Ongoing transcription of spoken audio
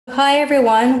Hi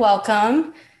everyone,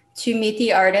 welcome to Meet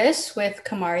the Artist with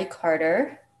Kamari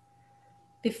Carter.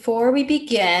 Before we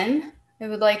begin, I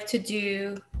would like to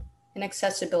do an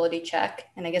accessibility check,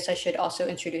 and I guess I should also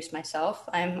introduce myself.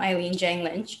 I'm Eileen Jang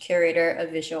Lynch, Curator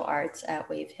of Visual Arts at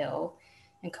Wave Hill.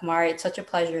 And Kamari, it's such a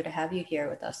pleasure to have you here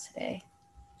with us today.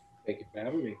 Thank you for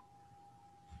having me.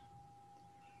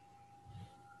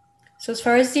 So as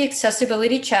far as the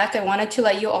accessibility check, I wanted to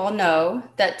let you all know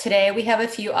that today we have a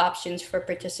few options for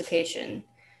participation.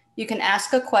 You can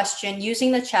ask a question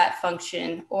using the chat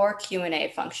function or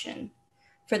Q&A function.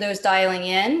 For those dialing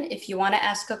in, if you want to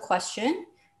ask a question,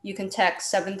 you can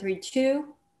text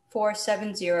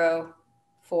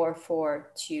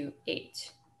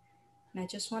 732-470-4428. And I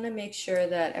just want to make sure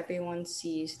that everyone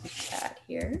sees the chat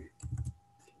here.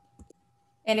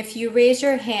 And if you raise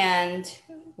your hand,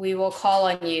 we will call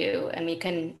on you and we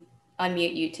can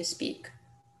unmute you to speak.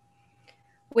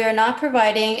 We are not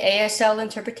providing ASL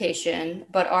interpretation,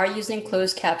 but are using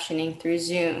closed captioning through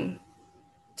Zoom.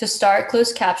 To start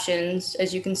closed captions,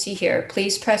 as you can see here,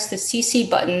 please press the CC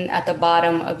button at the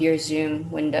bottom of your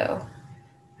Zoom window.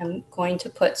 I'm going to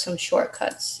put some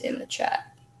shortcuts in the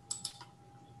chat.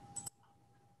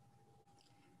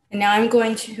 And now I'm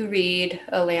going to read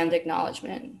a land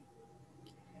acknowledgement.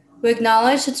 We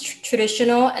acknowledge the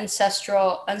traditional,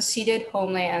 ancestral, unceded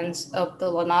homelands of the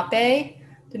Lenape,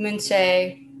 the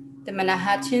Munsee, the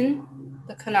Manhattan,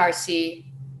 the Canarsie,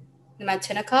 the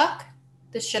Matinecock,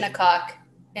 the Shinnecock,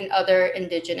 and other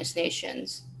Indigenous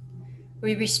nations.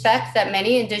 We respect that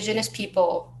many Indigenous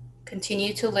people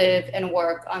continue to live and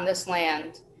work on this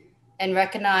land and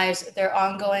recognize their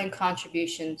ongoing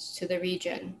contributions to the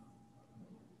region.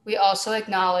 We also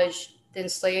acknowledge the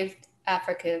enslaved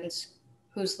Africans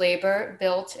whose labor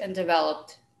built and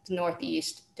developed the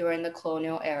Northeast during the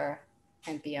colonial era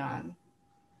and beyond.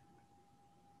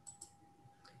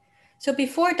 So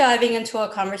before diving into a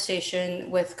conversation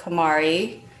with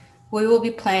Kamari, we will be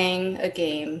playing a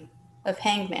game of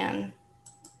Hangman.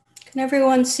 Can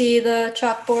everyone see the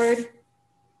chalkboard?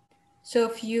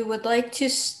 So if you would like to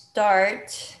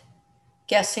start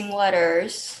guessing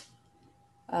letters,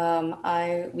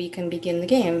 we can begin the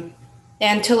game.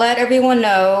 And to let everyone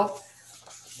know,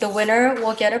 the winner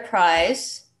will get a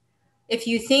prize. If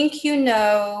you think you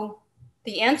know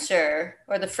the answer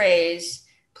or the phrase,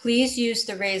 please use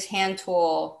the raise hand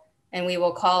tool and we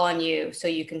will call on you so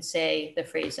you can say the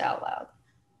phrase out loud.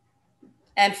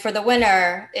 And for the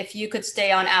winner, if you could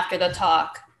stay on after the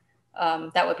talk,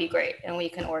 that would be great. And we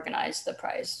can organize the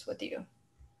prize with you.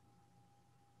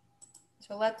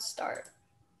 So let's start.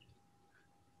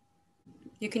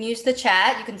 You can use the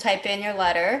chat. You can type in your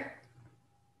letter.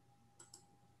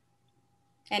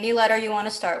 Any letter you want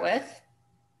to start with.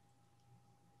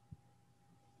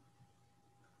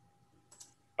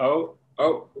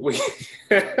 We.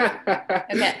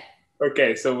 Okay.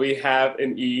 Okay, so we have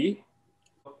an E.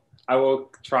 I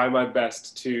will try my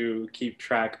best to keep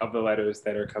track of the letters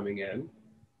that are coming in.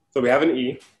 So we have an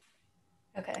E.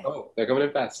 Okay. Oh, they're coming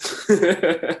in fast.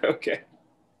 Okay.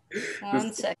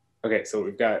 One second. Okay, so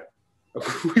we've got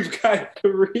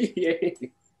 3 A's.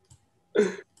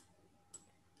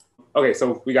 Okay,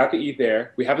 so we got the E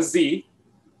there. We have a Z.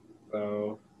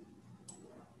 So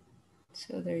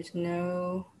there's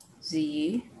no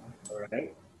Z. All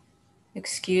right.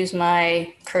 Excuse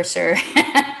my cursor,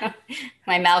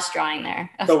 my mouse drawing there.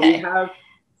 Okay. So we have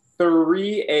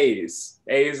 3 A's.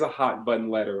 A is a hot button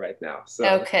letter right now. So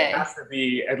okay. It has to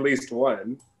be at least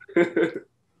one.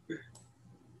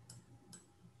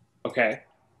 Okay.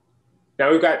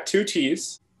 Now we've got 2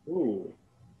 T's. Ooh.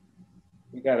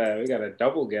 We got a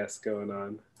double guess going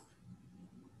on.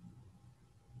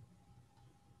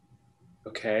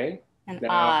 Okay. An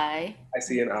I. I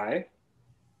see an I.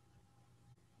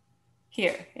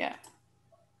 Here, yeah.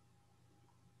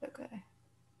 Okay.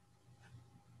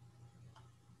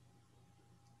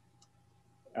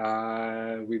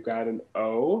 We've got an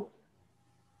O.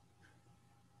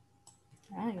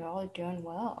 Oh, you're all doing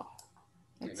well.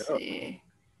 Let's see.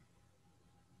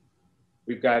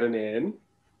 We've got an N.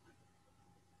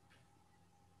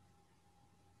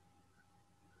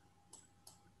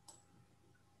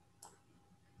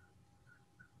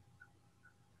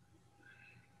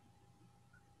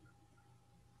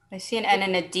 I see an N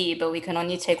and a D, but we can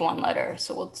only take one letter,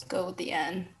 so we'll go with the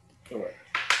N. Sure.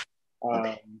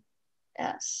 Okay.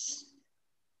 S.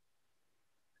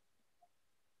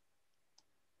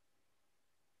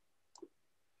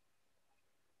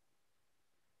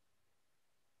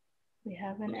 We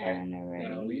have an N already.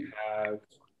 Now we have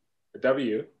a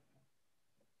W.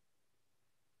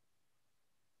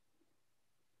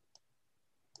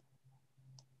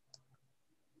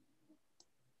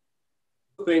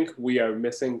 think we are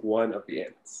missing one of the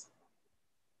ants.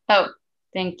 Oh,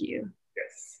 thank you.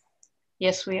 Yes.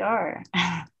 Yes, we are.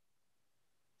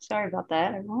 Sorry about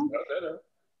that, everyone. No.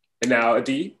 And now a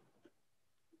D.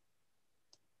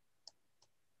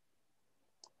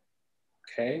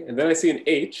 Okay, and then I see an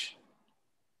H.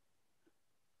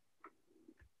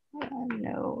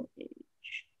 No H.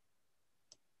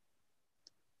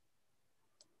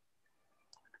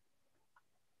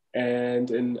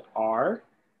 And an R.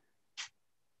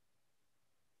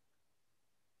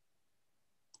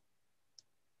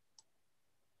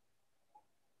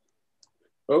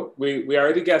 Oh, we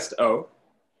already guessed O.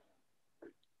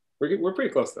 We're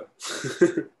pretty close though.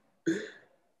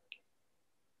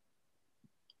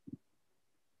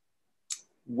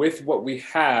 With what we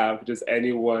have, does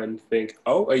anyone think,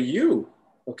 oh, a U?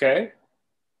 Okay.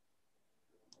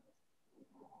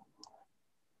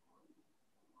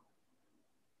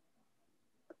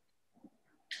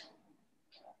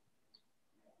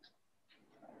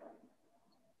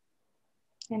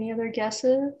 Any other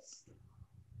guesses?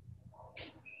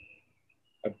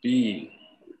 A B.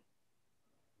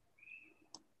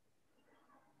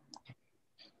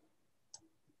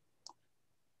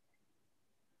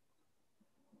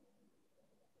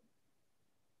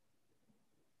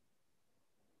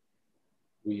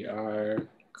 We are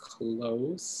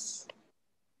close.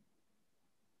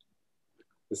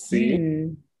 The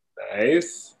C.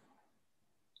 Nice.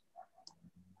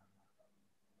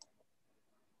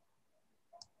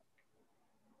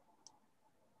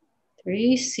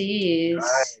 Three C's.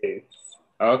 Nice.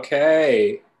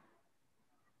 Okay.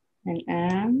 An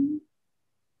M.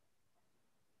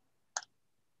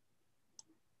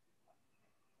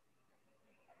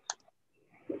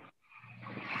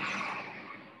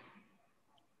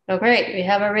 Oh, great. We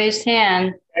have a raised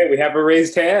hand. Hey, we have a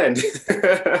raised hand.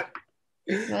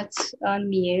 Let's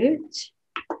unmute.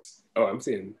 Oh, I'm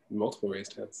seeing multiple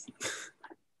raised hands.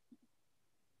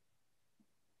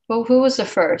 Well, who was the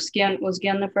first? Was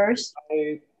Gian the first?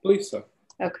 I believe so.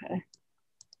 Okay.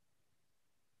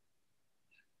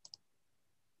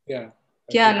 Yeah.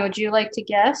 Gian, would you like to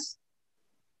guess?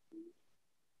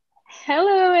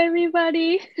 Hello,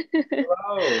 everybody.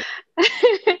 Hello.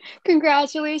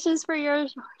 Congratulations for your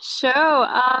show.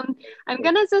 I'm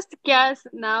gonna just guess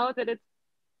now that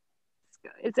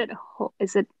is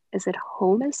it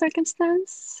home and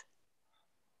circumstance?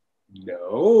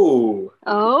 No.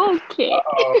 Okay.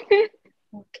 Okay.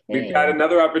 We've got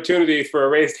another opportunity for a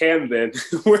raised hand then.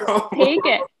 We're almost Take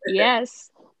it.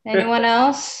 Yes. Anyone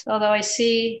else? Although I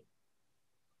see,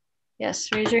 yes,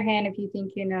 raise your hand if you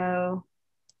think you know.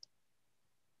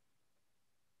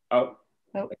 Oh.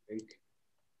 Oh. I think.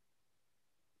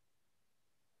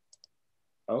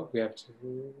 Oh, we have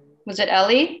to. Was it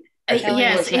Ellie? Ellie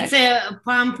Yes, was it's a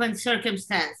pomp and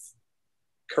circumstance.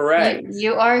 Correct.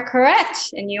 You are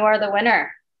correct, and you are the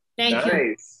winner. Thank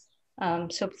you.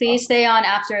 Nice. So please stay on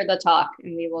after the talk,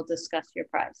 and we will discuss your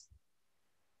prize.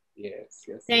 Yes.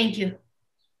 Thank you.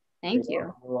 Thank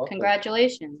you.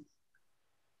 Congratulations.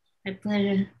 My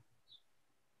pleasure.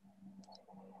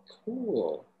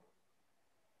 Cool.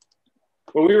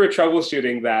 When we were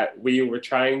troubleshooting that, we were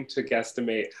trying to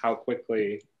guesstimate how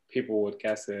quickly people would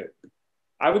guess it.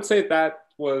 I would say that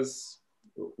was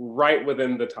right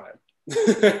within the time.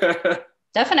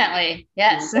 Definitely,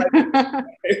 yes.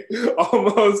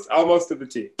 almost to the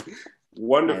T.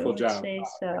 Wonderful job. Say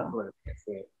so.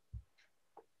 Excellent.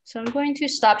 So I'm going to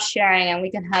stop sharing and we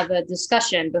can have a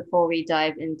discussion before we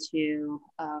dive into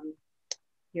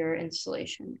your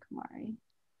installation, Kamari.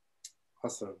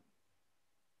 Awesome.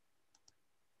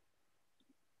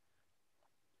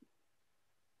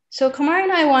 So Kamari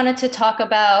and I wanted to talk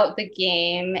about the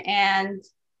game and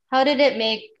how did it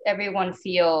make everyone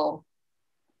feel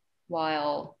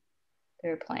while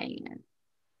they're playing it?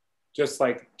 Just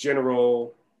like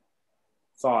general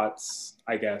thoughts,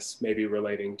 I guess, maybe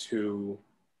relating to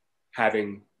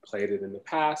having played it in the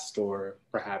past, or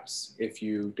perhaps if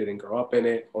you didn't grow up in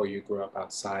it or you grew up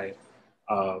outside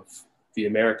of the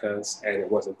Americas and it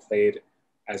wasn't played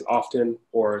as often,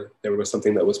 or there was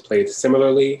something that was played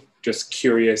similarly. Just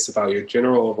curious about your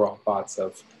general overall thoughts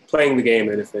of playing the game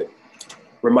and if it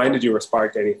reminded you or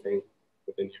sparked anything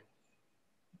within you.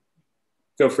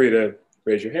 Feel free to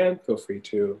raise your hand. Feel free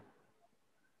to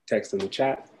text in the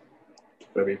chat,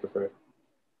 whatever you prefer.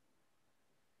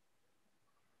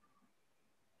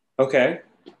 Okay.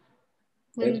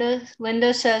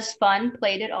 Linda says fun,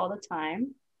 played it all the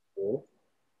time. Cool.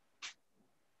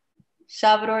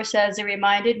 Salvador says it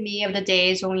reminded me of the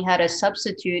days when we had a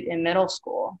substitute in middle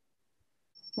school.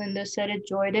 Linda said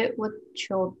enjoyed it with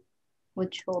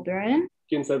children.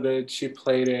 Jin said that she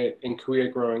played it in Korea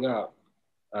growing up.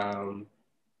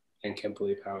 and can't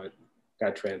believe how it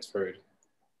got transferred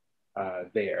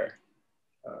there.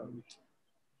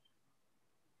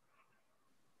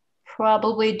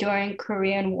 Probably during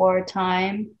Korean War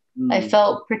time. I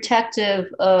felt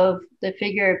protective of the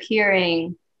figure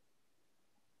appearing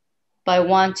by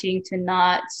wanting to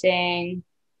not saying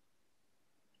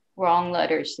wrong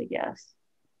letters, I guess.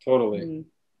 Totally. Mm-hmm.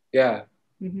 Yeah.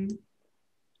 Mm-hmm.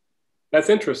 That's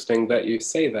interesting that you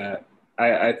say that.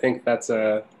 I think that's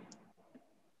a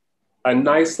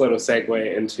nice little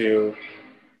segue into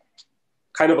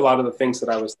kind of a lot of the things that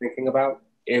I was thinking about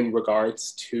in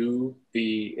regards to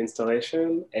the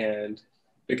installation and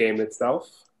the game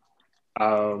itself.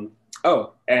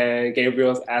 And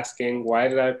Gabriel's asking, why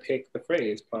did I pick the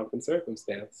phrase pomp and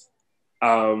circumstance?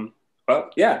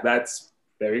 But yeah,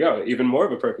 there we go. Even more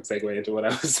of a perfect segue into what I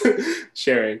was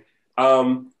sharing.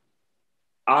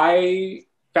 I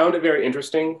found it very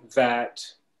interesting that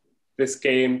this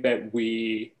game that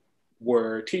we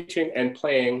were teaching and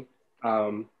playing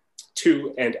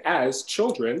to and as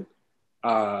children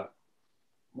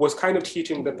was kind of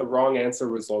teaching that the wrong answer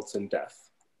results in death.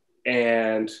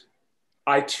 And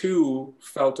I too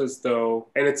felt as though,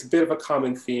 and it's a bit of a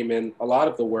common theme in a lot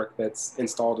of the work that's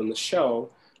installed in the show,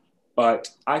 but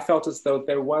I felt as though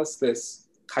there was this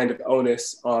kind of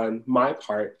onus on my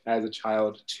part as a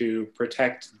child to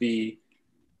protect the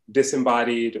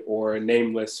disembodied or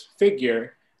nameless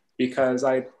figure, because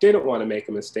I didn't want to make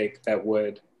a mistake that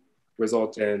would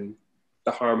result in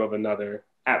the harm of another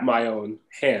at my own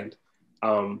hand.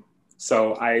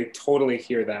 So I totally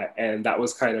hear that. And that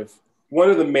was kind of one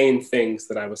of the main things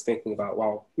that I was thinking about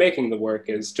while making the work,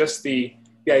 is just the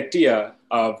idea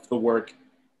of the work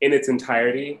in its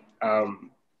entirety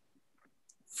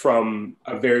from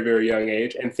a very, very young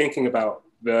age, and thinking about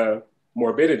the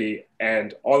morbidity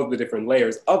and all of the different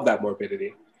layers of that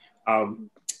morbidity.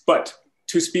 But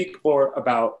to speak more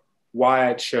about why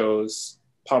I chose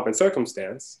Pomp and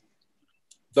Circumstance,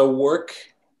 the work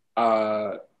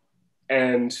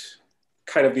and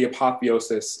kind of the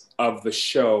apotheosis of the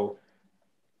show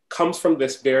comes from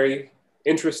this very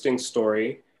interesting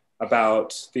story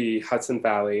about the Hudson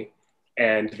Valley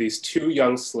and these two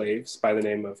young slaves by the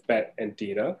name of Bet and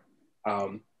Dina.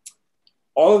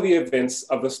 All of the events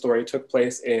of the story took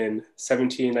place in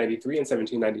 1793 and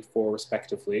 1794,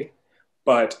 respectively.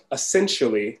 But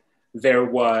essentially, there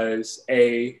was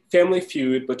a family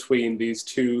feud between these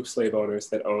two slave owners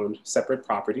that owned separate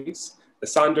properties, the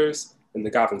Saunders and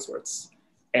the Gavensworths.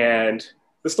 And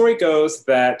the story goes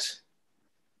that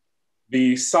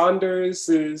the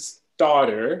Saunders'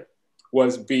 daughter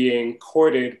was being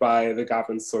courted by the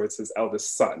Gavensworths'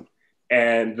 eldest son.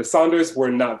 And the Saunders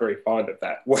were not very fond of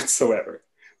that whatsoever.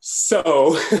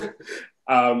 So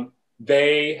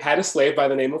they had a slave by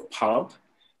the name of Pomp,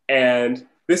 and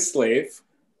this slave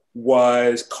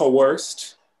was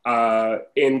coerced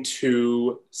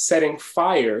into setting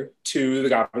fire to the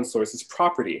Gavensworths'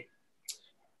 property.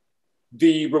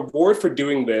 The reward for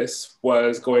doing this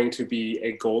was going to be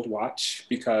a gold watch,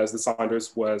 because the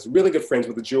Saunders was really good friends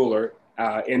with a jeweler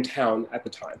in town at the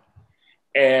time.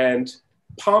 And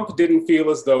Pomp didn't feel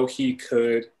as though he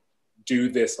could do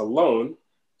this alone,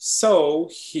 so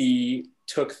he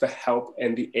took the help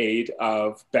and the aid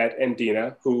of Bet and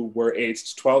Dina, who were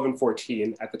aged 12 and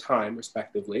 14 at the time,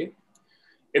 respectively.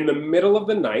 In the middle of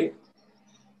the night,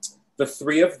 the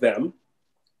three of them,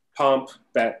 Pomp,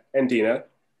 Bet, and Dina,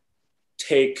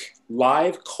 take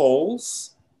live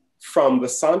coals from the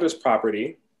Saunders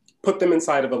property, put them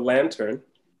inside of a lantern,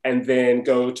 and then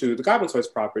go to the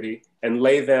Gavensworths property and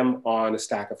lay them on a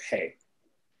stack of hay.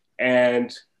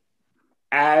 And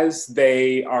as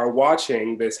they are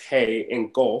watching this hay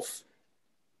engulf,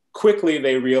 quickly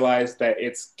they realize that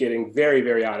it's getting very,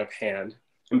 very out of hand.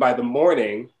 And by the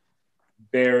morning,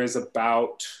 there is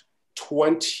about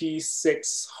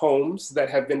 26 homes that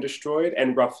have been destroyed,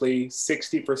 and roughly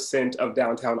 60% of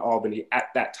downtown Albany at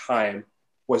that time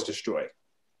was destroyed,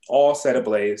 all set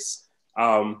ablaze.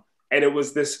 And it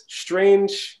was this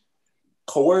strange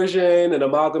coercion and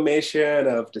amalgamation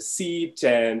of deceit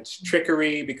and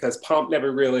trickery, because Pomp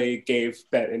never really gave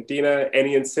Bet and Dina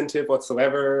any incentive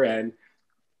whatsoever. And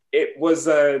it was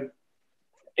an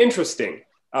interesting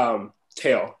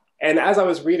tale. And as I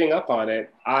was reading up on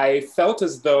it, I felt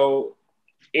as though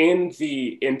in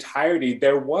the entirety,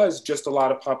 there was just a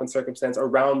lot of pomp and circumstance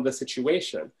around the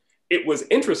situation. It was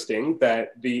interesting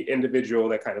that the individual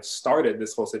that kind of started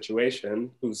this whole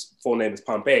situation, whose full name is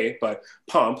Pompey, but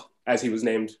Pomp, as he was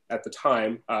named at the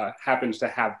time, happened to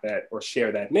have that or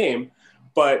share that name.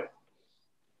 But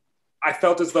I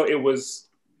felt as though it was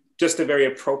just a very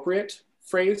appropriate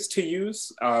phrase to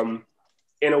use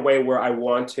in a way where I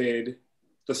wanted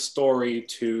the story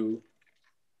to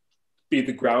be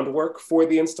the groundwork for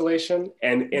the installation,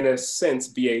 and in a sense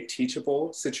be a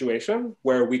teachable situation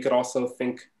where we could also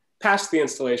think past the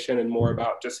installation and more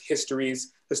about just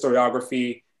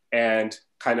historiography, and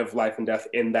kind of life and death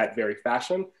in that very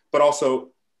fashion, but also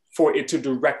for it to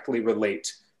directly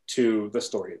relate to the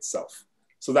story itself.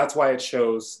 So that's why it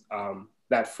shows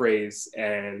that phrase,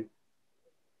 and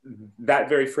that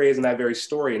very phrase and that very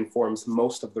story informs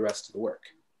most of the rest of the work.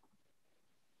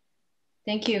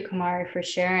 Thank you, Kamari, for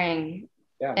sharing.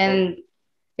 Yeah, and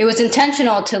it was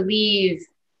intentional to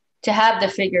have the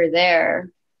figure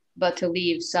there, but to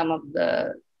leave some of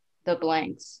the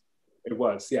blanks. It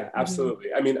was, yeah, absolutely.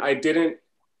 I mean, I didn't,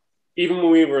 even when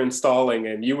we were installing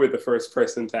and you were the first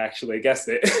person to actually guess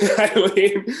it,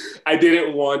 I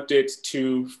didn't want it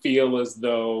to feel as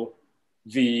though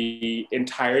the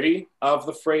entirety of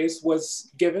the phrase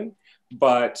was given,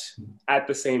 but at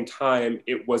the same time,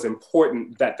 it was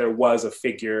important that there was a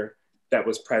figure that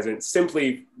was present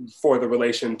simply for the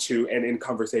relation to and in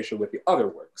conversation with the other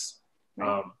works.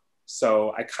 Right.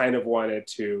 So I kind of wanted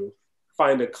to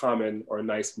find a common or a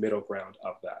nice middle ground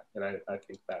of that. And I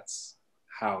think that's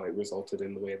how it resulted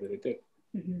in the way that it did.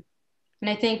 Mm-hmm. And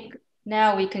I think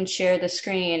now we can share the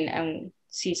screen and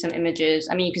see some images.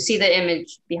 I mean, you can see the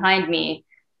image behind me,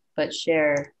 but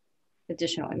share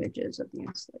additional images of the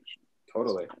installation.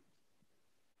 Totally.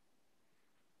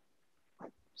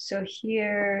 So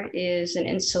here is an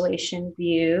installation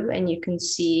view, and you can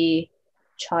see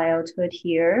childhood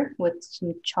here with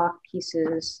some chalk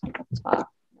pieces up top.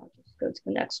 I'll just go to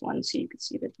the next one so you can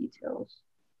see the details.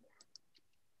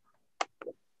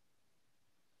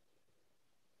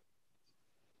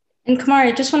 And Kamari,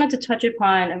 I just wanted to touch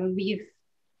upon, I mean,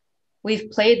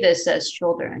 we've played this as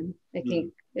children. I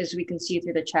think as we can see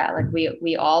through the chat, like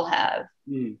we all have.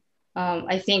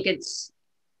 I think it's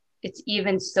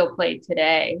even still played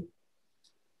today.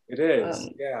 It is,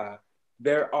 yeah.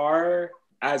 There are,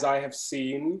 as I have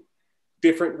seen,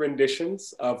 different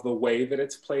renditions of the way that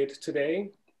it's played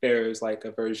today. There's like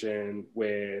a version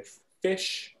with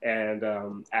fish, and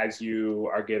as you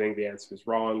are getting the answers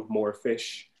wrong, more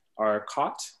fish are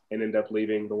caught and end up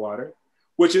leaving the water,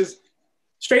 which is,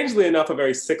 strangely enough, a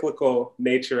very cyclical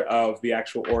nature of the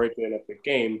actual origin of the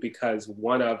game, because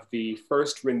one of the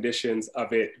first renditions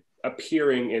of it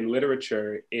appearing in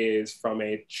literature is from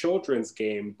a children's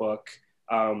game book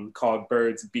called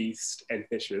Birds, Beasts, and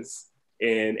Fishes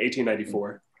in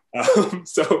 1894.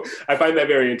 So I find that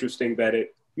very interesting that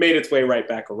it made its way right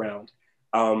back around.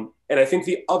 And I think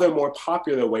the other more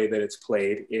popular way that it's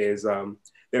played is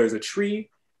there is a tree,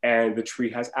 and the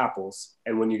tree has apples.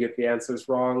 And when you get the answers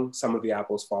wrong, some of the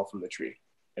apples fall from the tree.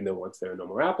 And then once there are no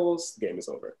more apples, the game is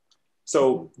over.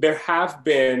 So there have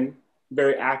been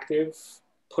very active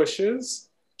pushes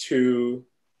to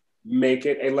make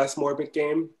it a less morbid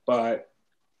game, but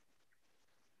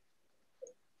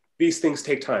these things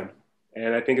take time.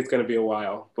 And I think it's going to be a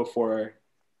while before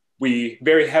we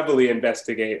very heavily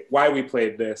investigate why we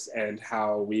played this and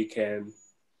how we can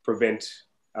prevent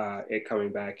it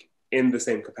coming back in the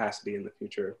same capacity in the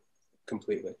future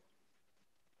completely.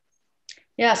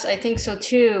 Yes, I think so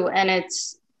too. And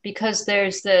it's because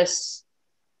there's this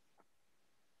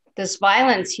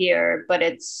violence here, but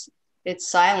it's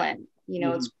silent. You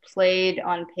know, it's played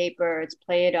on paper, it's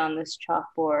played on this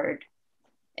chalkboard.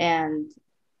 And,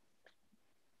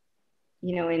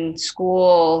 you know, in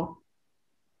school,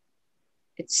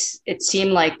 it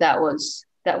seemed like that was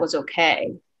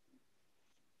okay.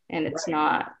 And it's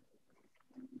not.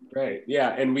 Right,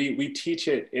 yeah, and we teach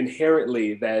it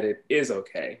inherently that it is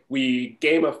okay. We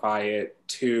gamify it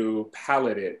to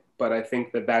palate it, but I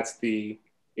think that that's the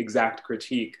exact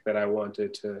critique that I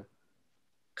wanted to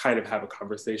kind of have a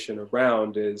conversation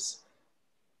around, is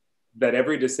that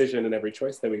every decision and every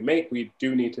choice that we make, we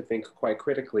do need to think quite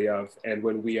critically of. And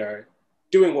when we are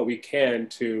doing what we can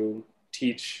to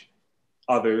teach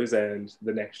others and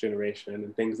the next generation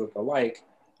and things of the like,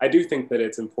 I do think that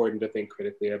it's important to think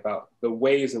critically about the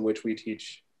ways in which we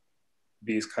teach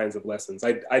these kinds of lessons.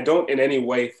 I don't in any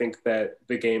way think that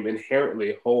the game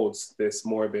inherently holds this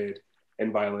morbid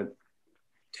and violent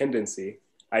tendency.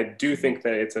 I do think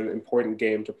that it's an important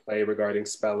game to play regarding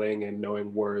spelling and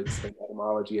knowing words and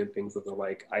etymology and things of the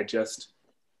like.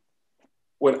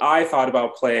 When I thought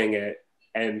about playing it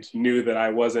and knew that I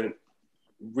wasn't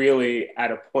really at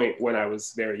a point when I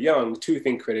was very young to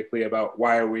think critically about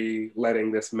why are we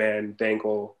letting this man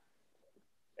dangle?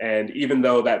 And even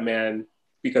though that man,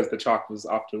 because the chalk was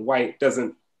often white,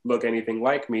 doesn't look anything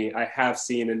like me, I have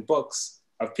seen in books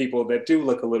of people that do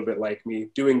look a little bit like me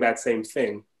doing that same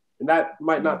thing. And that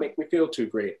might not make me feel too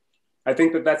great. I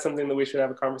think that that's something that we should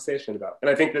have a conversation about. And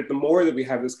I think that the more that we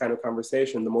have this kind of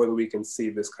conversation, the more that we can see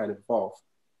this kind of evolve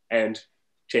and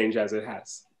change as it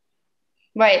has.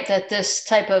 Right, that this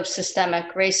type of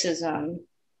systemic racism,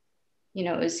 you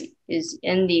know, is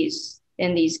in these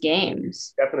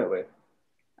games. Definitely.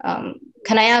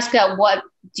 Can I ask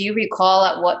do you recall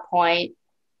at what point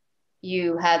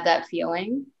you had that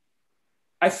feeling?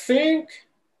 I think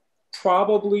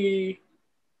probably,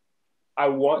 I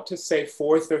want to say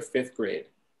 4th or 5th grade.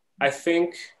 I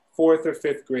think 4th or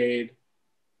 5th grade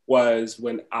was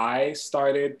when I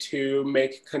started to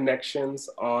make connections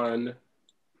on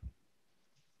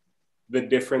the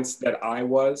difference that I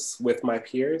was with my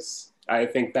peers. I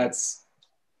think that's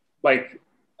like,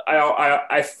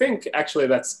 I think actually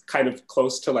that's kind of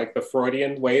close to like the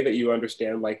Freudian way that you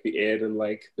understand like the id and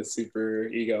like the super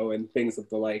ego and things of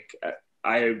the like.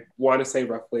 I want to say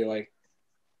roughly like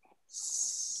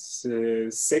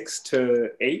 6 to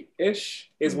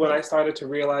 8-ish is when I started to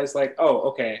realize like, oh,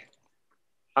 okay,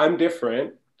 I'm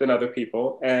different than other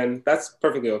people, and that's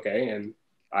perfectly okay. And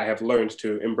I have learned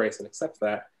to embrace and accept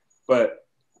that. But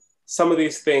some of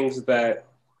these things that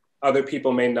other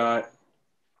people may not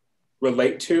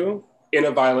relate to in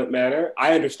a violent manner,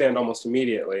 I understand almost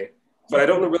immediately, but I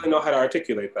don't really know how to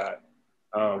articulate that.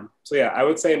 So yeah, I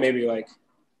would say maybe like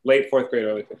late 4th grade,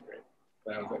 early 5th grade.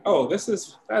 And I was like, oh,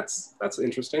 that's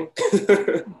interesting.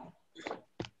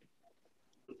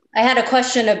 I had a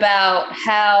question about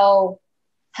how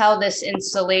this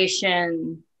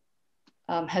installation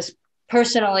has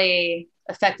personally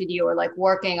affected you, or like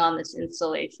working on this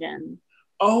installation.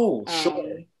 Oh,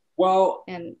 sure. Well,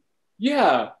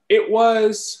 yeah, it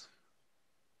was,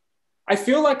 I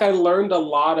feel like I learned a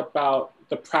lot about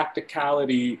the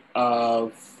practicality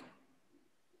of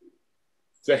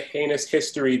the heinous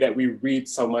history that we read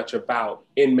so much about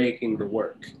in making the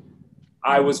work.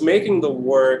 I was making the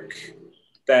work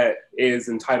that is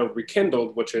entitled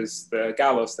Rekindled, which is the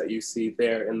gallows that you see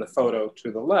there in the photo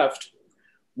to the left,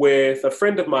 with a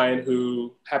friend of mine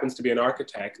who happens to be an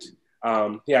architect.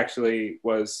 He actually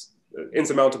was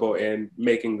insurmountable in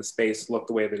making the space look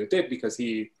the way that it did, because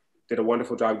he did a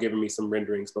wonderful job giving me some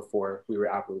renderings before we were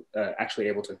actually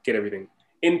able to get everything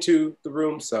into the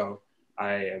room. So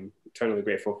I am eternally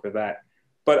grateful for that.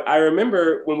 But I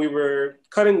remember when we were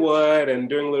cutting wood and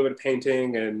doing a little bit of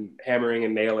painting and hammering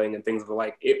and nailing and things of the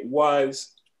like, it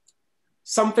was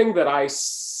something that I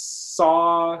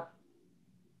saw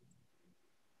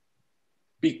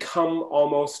become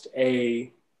almost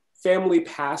a family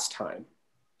pastime.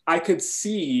 I could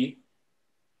see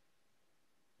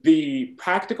the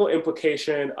practical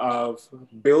implication of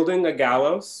building a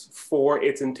gallows for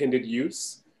its intended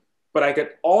use, but I could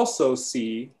also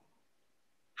see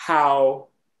how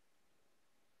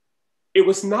it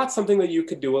was not something that you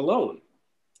could do alone.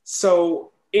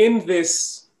 So in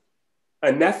this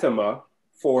anathema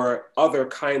for other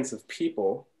kinds of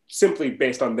people, simply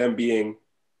based on them being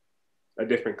a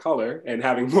different color and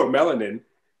having more melanin,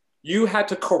 you had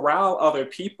to corral other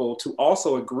people to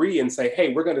also agree and say,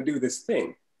 hey, we're gonna do this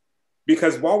thing.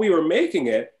 Because while we were making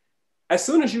it, as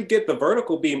soon as you get the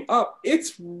vertical beam up,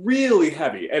 it's really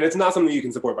heavy and it's not something you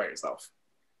can support by yourself.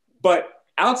 But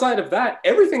outside of that,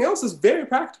 everything else is very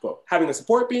practical. Having a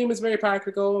support beam is very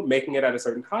practical. Making it at a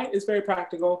certain height is very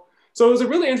practical. So it was a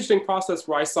really interesting process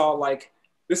where I saw like,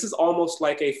 this is almost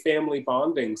like a family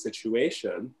bonding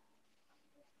situation,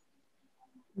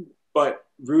 but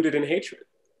rooted in hatred.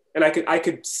 And I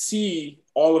could see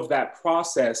all of that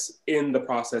process in the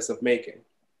process of making.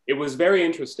 It was very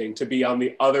interesting to be on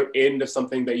the other end of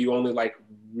something that you only like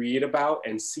read about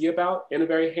and see about in a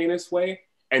very heinous way,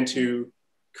 and to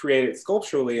create it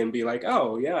sculpturally and be like,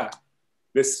 oh yeah,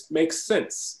 this makes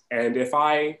sense. And if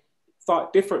I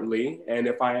thought differently, and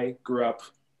if I grew up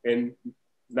in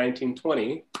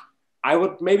 1920, I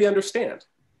would maybe understand.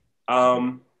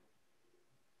 I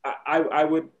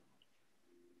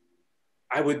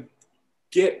would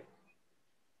get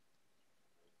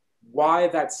why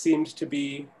that seemed to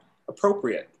be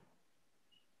appropriate.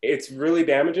 It's really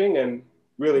damaging and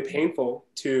really painful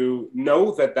to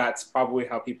know that that's probably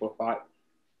how people thought,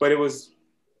 but there was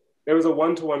a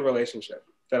one-to-one relationship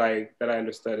that I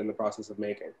understood in the process of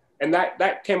making. And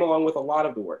that came along with a lot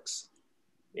of the works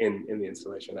in the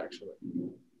installation, actually.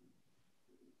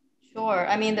 Sure.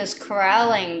 I mean, this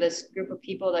corralling, this group of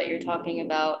people that you're talking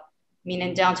about, I mean,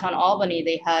 in downtown Albany,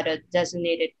 they had a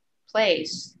designated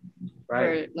place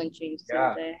for lynchings.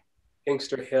 Yeah.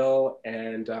 Inkster Hill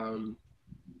and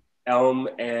Elm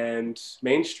and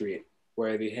Main Street,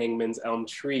 where the hangman's elm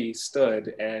tree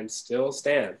stood and still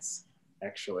stands,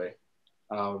 actually.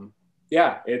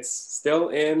 Yeah, it's still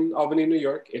in Albany, New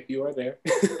York, if you are there.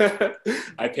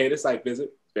 I paid a site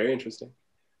visit. Very interesting.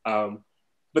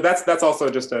 But that's also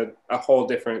just a whole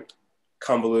different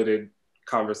convoluted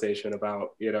conversation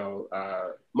about,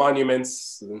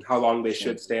 monuments and how long they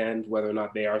should stand, whether or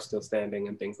not they are still standing,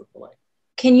 and things of the like.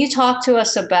 Can you talk to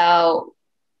us about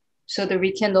the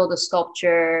rekindle, the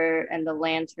sculpture, and the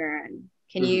lantern?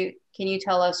 Can you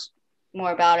tell us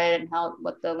more about it and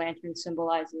what the lantern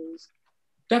symbolizes?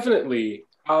 Definitely.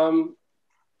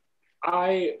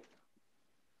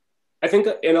 I think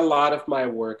in a lot of my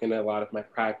work and a lot of my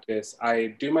practice,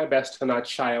 I do my best to not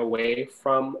shy away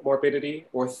from morbidity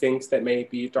or things that may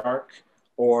be dark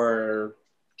or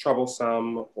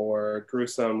troublesome or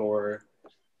gruesome or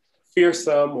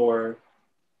fearsome or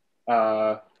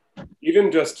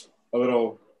even just a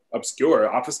little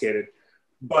obscure, obfuscated.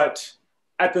 But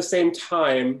at the same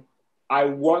time, I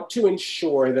want to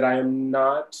ensure that I am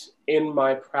not in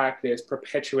my practice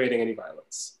perpetuating any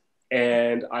violence.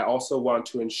 And I also want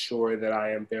to ensure that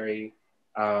I am very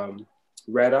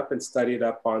read up and studied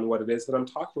up on what it is that I'm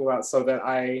talking about so that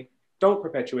I don't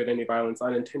perpetuate any violence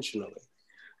unintentionally.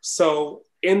 So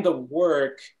in the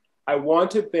work, I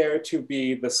wanted there to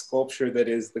be the sculpture that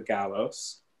is the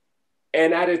gallows.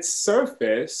 And at its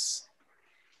surface,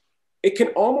 it can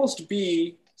almost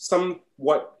be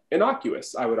somewhat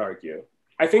innocuous, I would argue.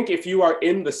 I think if you are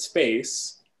in the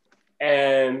space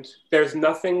and there's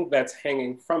nothing that's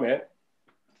hanging from it,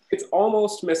 it's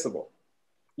almost missable.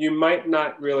 You might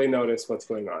not really notice what's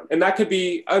going on. And that could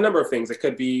be a number of things. It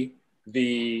could be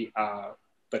the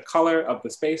color of the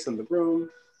space in the room.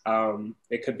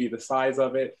 It could be the size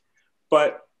of it.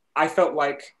 But I felt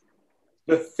like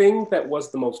the thing that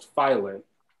was the most violent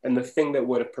and the thing that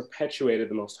would have perpetuated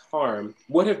the most harm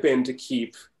would have been to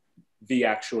keep the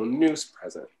actual noose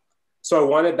present. So I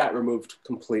wanted that removed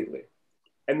completely.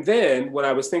 And then when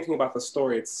I was thinking about the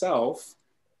story itself,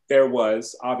 there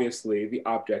was obviously the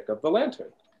object of the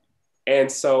lantern.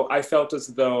 And so I felt as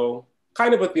though,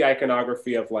 kind of with the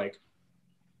iconography of like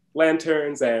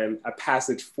lanterns and a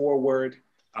passage forward,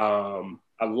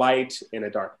 a light in a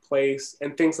dark place,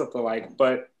 and things of the like.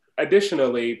 But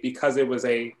additionally, because it was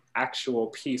a actual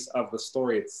piece of the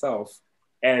story itself,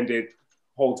 and it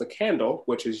holds a candle,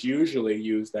 which is usually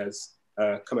used as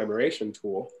a commemoration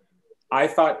tool, I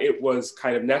thought it was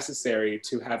kind of necessary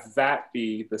to have that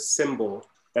be the symbol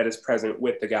that is present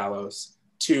with the gallows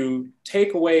to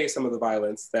take away some of the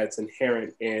violence that's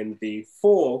inherent in the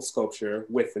full sculpture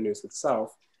with the noose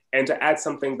itself, and to add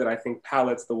something that I think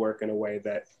palettes the work in a way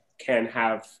that can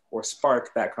have or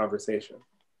spark that conversation.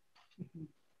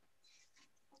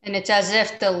 And it's as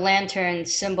if the lantern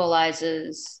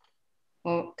symbolizes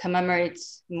or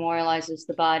commemorates, memorializes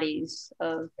the bodies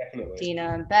of Definitely.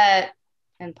 Dina and Bet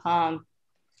and Palm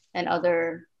and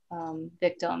other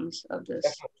victims of this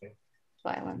Definitely.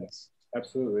 violence.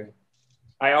 Absolutely.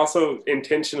 I also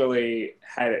intentionally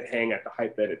had it hang at the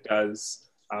height that it does.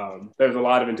 There's a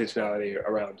lot of intentionality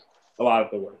around a lot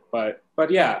of the work, but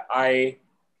yeah,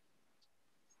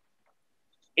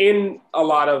 in a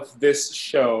lot of this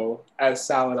show, as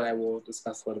Sal and I will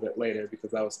discuss a little bit later,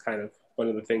 because that was kind of one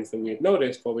of the things that we had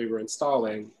noticed while we were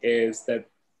installing, is that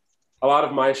a lot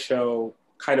of my show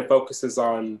kind of focuses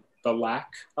on the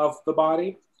lack of the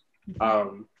body,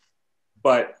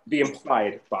 but the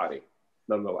implied body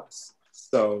nonetheless.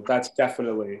 So that's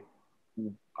definitely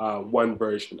one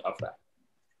version of that.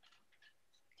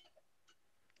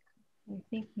 I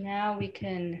think now we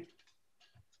can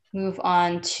move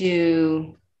on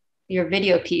to your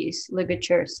video piece,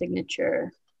 Ligature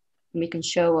Signature, and we can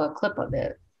show a clip of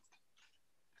it.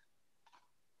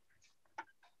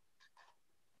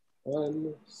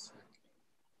 One second.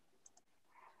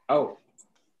 Oh,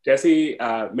 Jesse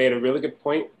made a really good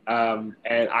point, and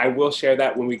I will share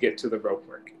that when we get to the rope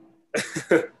work.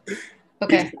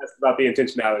 Okay. You asked about the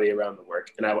intentionality around the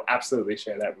work, and I will absolutely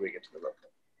share that when we get to the rope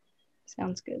work.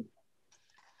 Sounds good.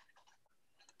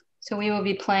 So we will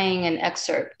be playing an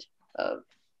excerpt of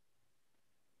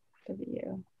the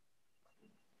video.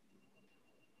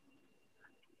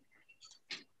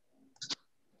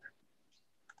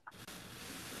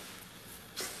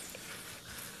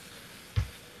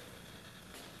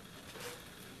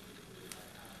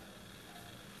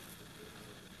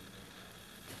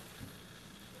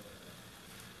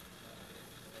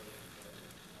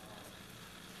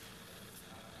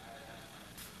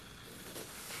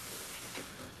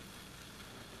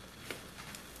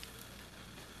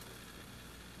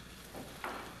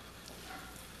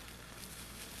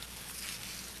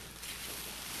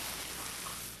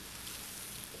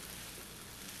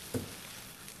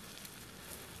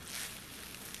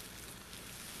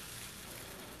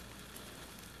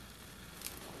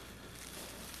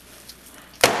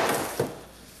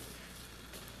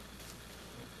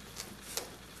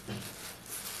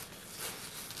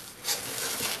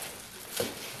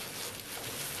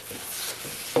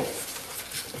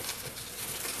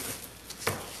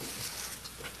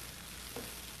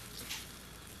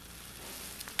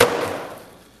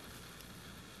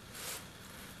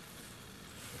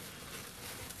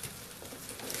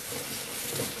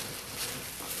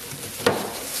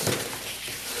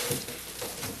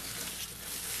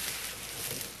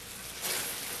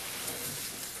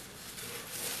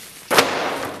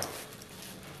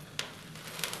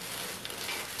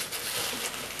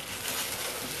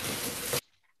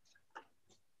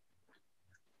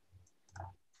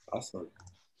 Awesome.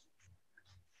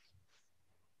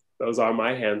 Those are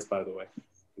my hands, by the way,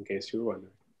 in case you were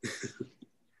wondering.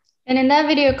 And in that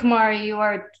video, Kamari, you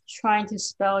are trying to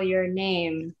spell your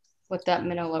name with that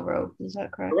manila rope. Is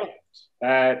that correct? Correct.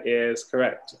 That is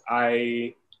correct.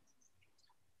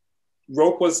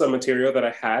 Rope was a material that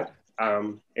I had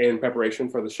in preparation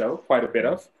for the show, quite a bit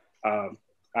of.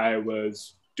 I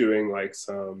was doing like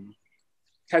some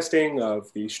testing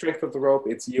of the strength of the rope,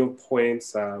 its yield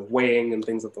points, weighing and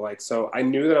things of the like. So I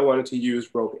knew that I wanted to use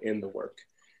rope in the work.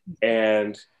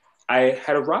 And I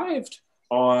had arrived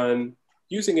on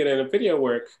using it in a video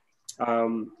work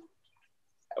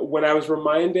when I was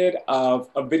reminded of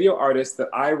a video artist that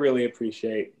I really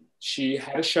appreciate. She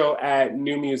had a show at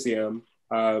New Museum.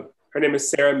 Her name is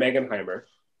Sarah Megenheimer.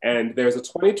 And there's a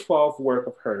 2012 work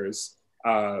of hers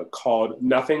called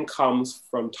Nothing Comes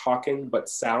from Talking But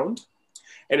Sound.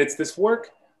 And it's this work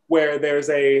where there's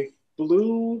a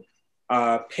blue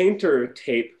painter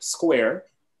tape square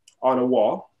on a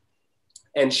wall.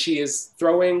 And she is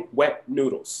throwing wet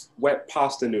noodles, wet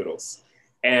pasta noodles.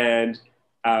 And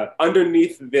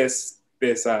underneath this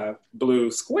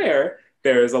blue square,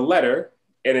 there's a letter,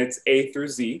 and it's A through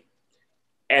Z.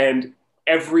 And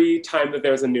every time that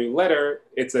there's a new letter,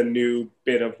 it's a new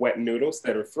bit of wet noodles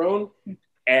that are thrown.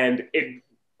 And it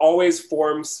always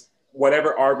forms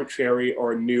whatever arbitrary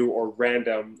or new or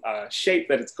random shape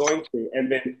that it's going to.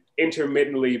 And then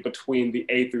intermittently between the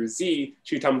A through Z,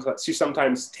 she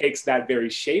sometimes takes that very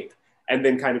shape and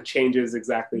then kind of changes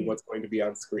exactly what's going to be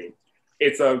on screen.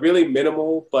 It's a really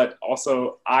minimal, but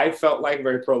also I felt like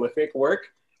very prolific work.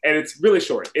 And it's really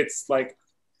short. It's like,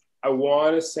 I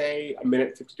want to say 1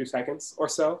 minute, 52 seconds or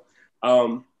so.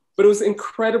 But it was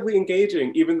incredibly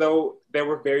engaging, even though there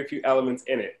were very few elements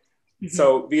in it. Mm-hmm.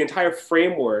 So the entire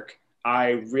framework, I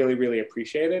really, really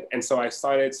appreciated. And so I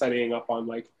started studying up on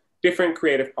like different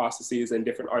creative processes and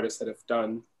different artists that have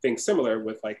done things similar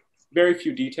with like very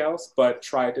few details, but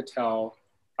tried to tell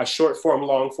a short form,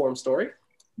 long form story.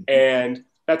 And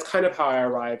that's kind of how I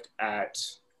arrived at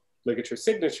Ligature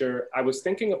Signature. I was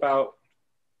thinking about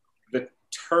the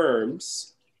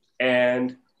terms,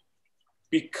 and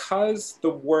because the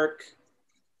work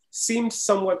seemed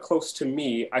somewhat close to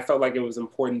me, I felt like it was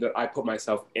important that I put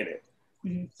myself in it.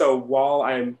 Mm-hmm. So while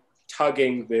I'm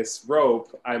tugging this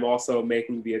rope, I'm also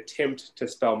making the attempt to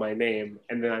spell my name,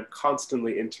 and then I'm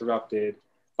constantly interrupted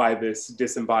by this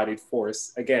disembodied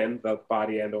force, again, the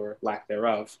body and or lack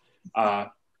thereof,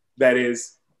 that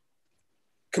is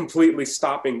completely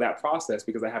stopping that process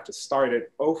because I have to start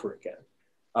it over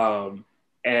again.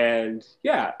 And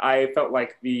yeah, I felt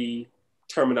like the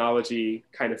terminology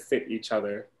kind of fit each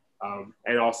other,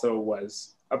 and also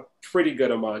was a pretty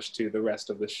good homage to the rest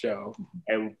of the show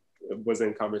and was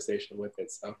in conversation with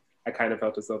it. So I kind of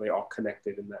felt as though they all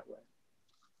connected in that way.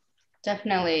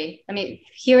 Definitely. I mean,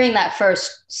 hearing that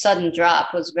first sudden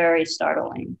drop was very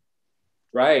startling.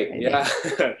 Right. Yeah.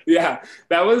 Yeah.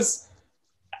 That was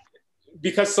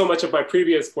because so much of my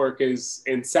previous work is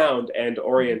in sound and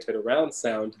oriented around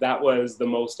sound. That was the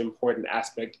most important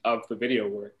aspect of the video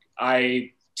work.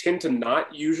 I tend to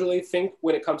not usually think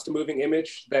when it comes to moving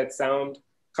image that sound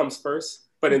comes first,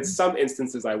 but in some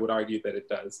instances I would argue that it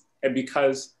does. And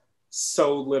because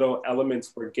so little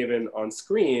elements were given on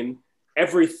screen,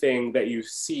 everything that you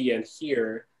see and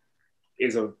hear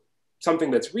is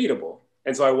something that's readable.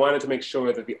 And so I wanted to make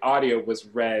sure that the audio was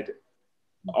read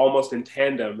almost in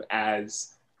tandem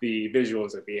as the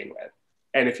visuals are being read.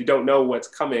 And if you don't know what's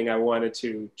coming, I wanted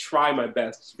to try my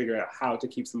best to figure out how to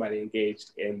keep somebody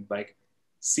engaged in like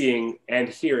seeing and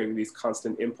hearing these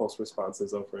constant impulse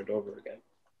responses over and over again.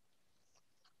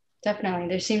 Definitely.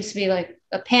 There seems to be like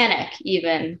a panic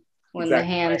even when the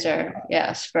hands are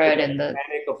spread and the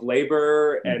panic of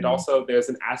labor. And also there's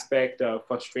an aspect of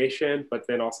frustration, but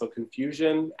then also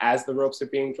confusion as the ropes are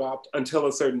being dropped until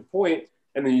a certain point,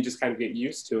 and then you just kind of get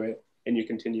used to it and you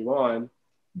continue on.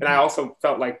 And I also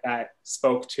felt like that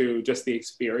spoke to just the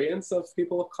experience of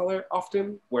people of color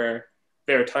often, where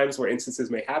there are times where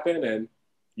instances may happen and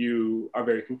you are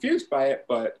very confused by it,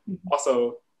 but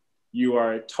also you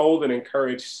are told and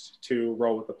encouraged to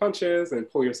roll with the punches and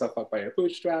pull yourself up by your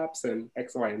bootstraps and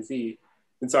X, Y, and Z.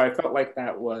 And so I felt like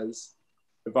that was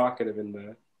evocative in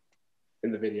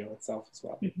the video itself as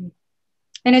well. Mm-hmm.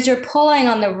 And as you're pulling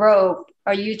on the rope,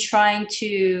 are you trying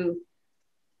to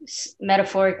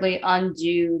metaphorically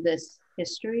undo this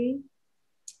history?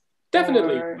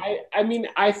 Definitely. Or... I mean,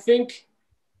 I think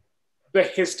the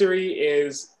history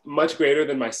is much greater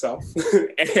than myself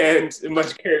and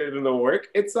much greater than the work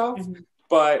itself.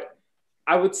 But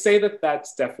I would say that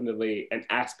that's definitely an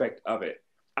aspect of it.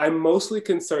 I'm mostly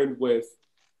concerned with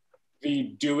the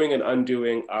doing and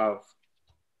undoing of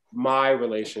my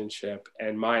relationship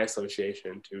and my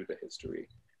association to the history.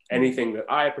 Anything that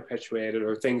I perpetuated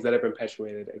or things that are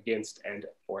perpetuated against and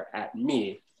or at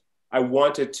me, I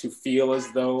wanted to feel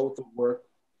as though the work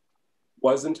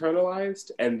was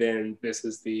internalized, and then this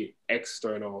is the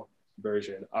external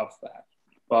version of that.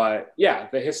 But yeah,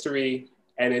 the history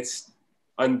and its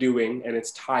undoing and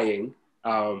its tying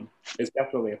is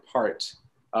definitely a part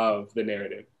of the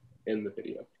narrative in the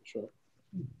video, for sure.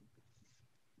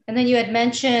 And then you had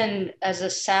mentioned as a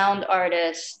sound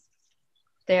artist,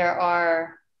 there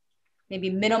are maybe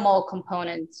minimal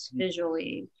components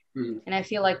visually. Mm-hmm. And I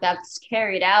feel like that's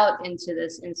carried out into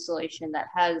this installation that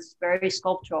has very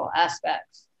sculptural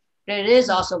aspects, but it is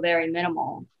also very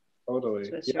minimal. Totally.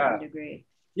 To a certain degree.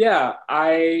 Yeah,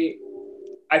 I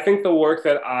think the work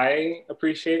that I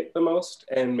appreciate the most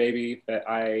and maybe that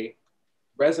I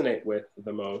resonate with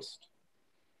the most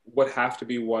would have to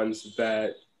be ones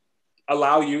that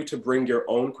allow you to bring your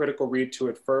own critical read to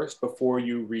it first before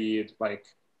you read like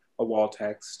a wall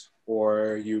text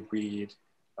or you read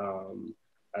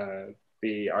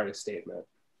the artist statement.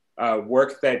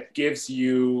 Work that gives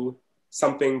you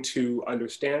something to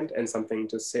understand and something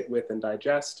to sit with and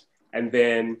digest. And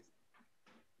then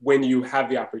when you have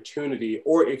the opportunity,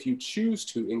 or if you choose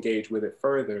to engage with it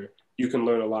further, you can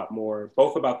learn a lot more,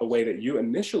 both about the way that you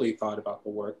initially thought about the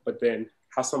work, but then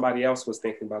how somebody else was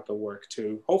thinking about the work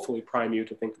to hopefully prime you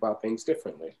to think about things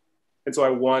differently. And so I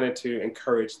wanted to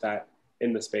encourage that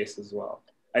in the space as well.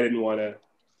 I didn't want to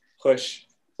push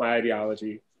my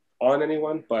ideology on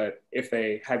anyone, but if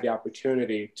they had the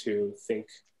opportunity to think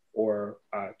or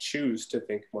choose to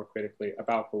think more critically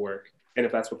about the work, and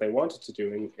if that's what they wanted to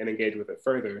do and engage with it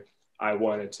further, I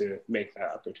wanted to make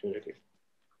that opportunity.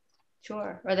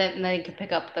 Sure, or then they could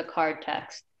pick up the card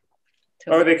text.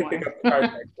 Or they could pick up the card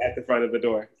text at the front of the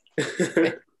door.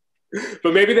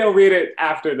 But maybe they'll read it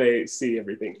after they see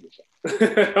everything.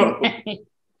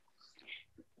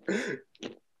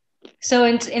 So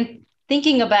in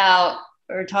thinking about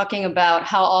or talking about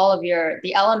how all of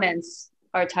the elements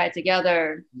are tied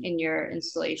together in your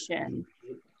installation,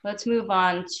 let's move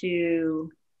on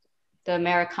to the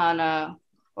Americana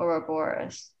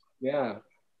Ouroboros. Yeah.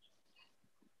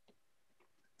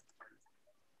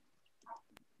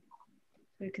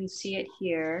 You can see it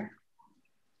here.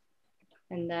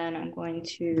 And then I'm going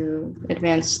to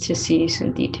advance to see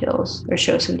some details or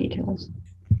show some details.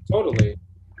 Totally.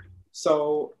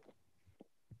 So,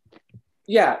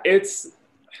 yeah, it's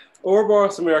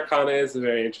Ouroboros Americana is a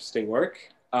very interesting work.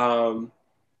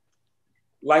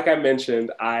 Like I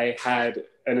mentioned, I had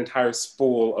an entire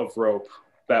spool of rope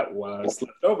that was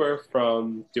left over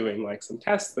from doing like some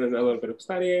tests and a little bit of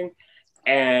studying.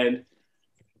 And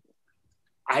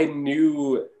I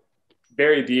knew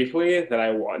very deeply that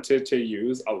I wanted to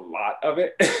use a lot of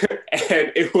it.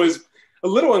 And it was a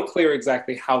little unclear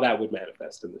exactly how that would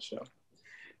manifest in the show.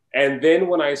 And then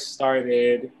when I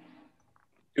started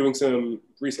doing some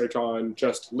research on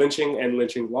just lynching and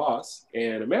lynching laws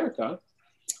in America,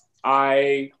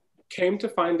 I came to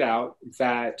find out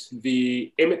that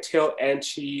the Emmett Till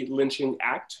Anti-Lynching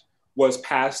Act was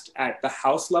passed at the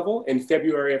House level in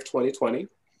February of 2020,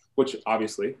 which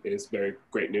obviously is very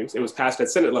great news. It was passed at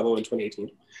Senate level in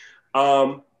 2018.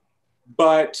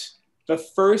 But the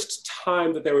first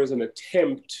time that there was an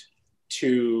attempt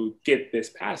to get this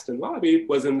passed and lobbied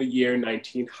was in the year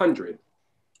 1900.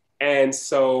 And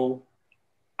so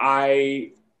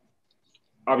I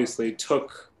obviously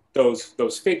took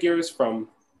those figures from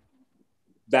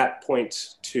that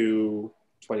point to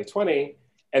 2020,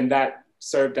 and that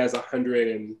served as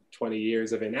 120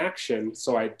 years of inaction.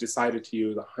 So I decided to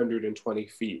use 120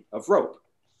 feet of rope.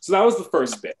 So that was the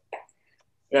first bit.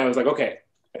 And I was like, okay,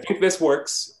 I think this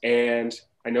works. And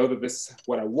I know that this is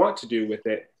what I want to do with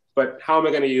it, but how am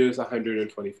I going to use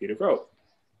 120 feet of rope?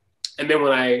 And then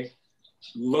when I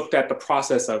looked at the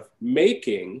process of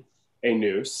making a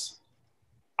noose,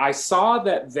 I saw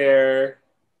that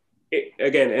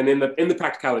again, and in the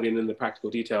practicality and in the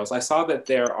practical details, I saw that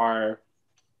there are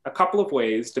a couple of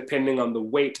ways, depending on the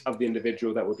weight of the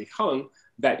individual that would be hung,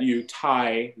 that you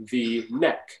tie the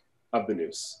neck of the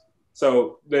noose.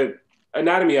 So the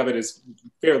anatomy of it is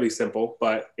fairly simple,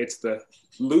 but it's the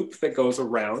loop that goes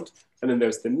around, and then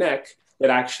there's the neck that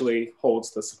actually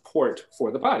holds the support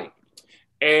for the body.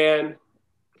 And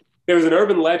there's an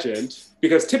urban legend,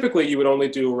 because typically you would only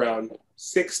do around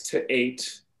 6 to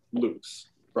 8 loops,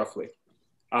 roughly.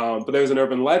 But there's an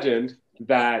urban legend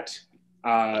that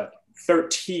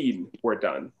 13 were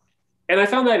done. And I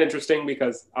found that interesting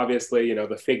because obviously, you know,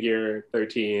 the figure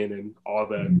 13 and all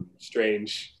the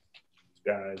strange,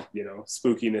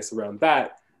 spookiness around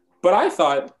that. But I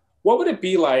thought, what would it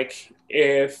be like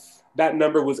if that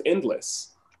number was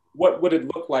endless. What would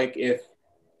it look like if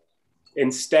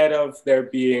instead of there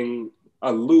being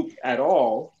a loop at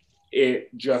all,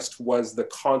 it just was the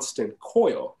constant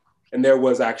coil and there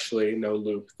was actually no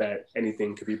loop that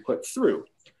anything could be put through?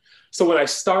 So when I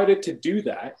started to do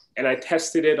that, and I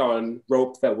tested it on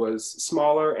rope that was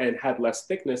smaller and had less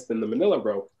thickness than the manila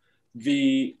rope,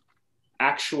 the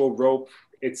actual rope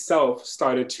itself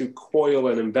started to coil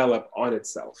and envelop on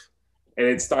itself. And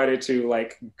it started to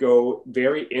like go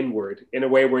very inward in a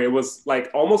way where it was like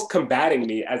almost combating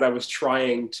me as I was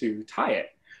trying to tie it.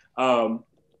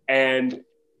 And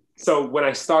so when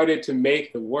I started to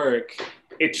make the work,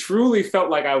 it truly felt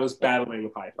like I was battling a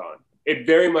python. It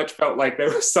very much felt like there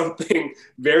was something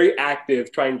very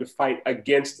active trying to fight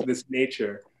against this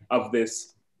nature of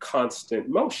this constant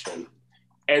motion.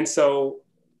 And so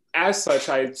as such,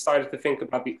 I started to think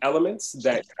about the elements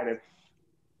that kind of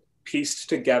pieced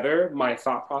together my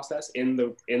thought process in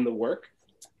the work.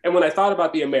 And when I thought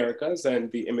about the Americas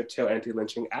and the Immaterial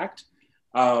Anti-Lynching Act,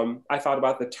 I thought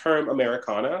about the term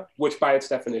Americana, which by its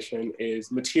definition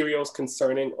is materials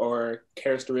concerning or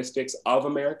characteristics of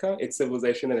America, its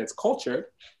civilization and its culture.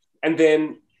 And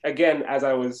then again, as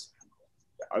I was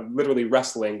literally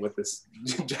wrestling with this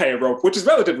giant rope, which is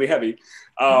relatively heavy,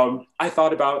 I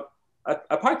thought about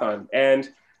a python. And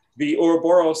the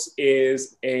Ouroboros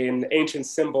is an ancient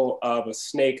symbol of a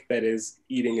snake that is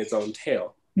eating its own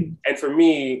tail. And for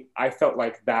me, I felt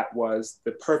like that was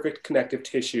the perfect connective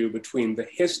tissue between the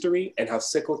history and how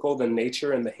cyclical the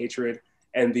nature and the hatred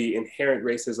and the inherent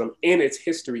racism in its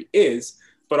history is,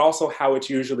 but also how it's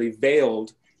usually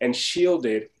veiled and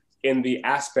shielded in the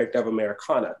aspect of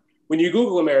Americana. When you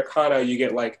Google Americana, you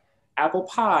get like apple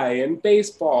pie and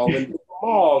baseball and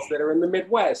malls that are in the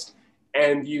Midwest,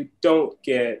 and you don't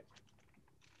get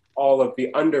all of the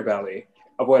underbelly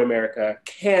of what America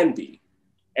can be.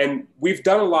 And we've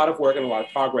done a lot of work and a lot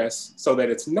of progress so that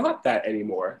it's not that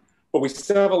anymore, but we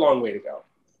still have a long way to go.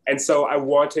 And so I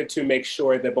wanted to make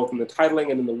sure that both in the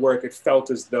titling and in the work, it felt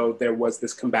as though there was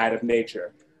this combative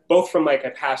nature, both from like a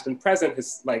past and present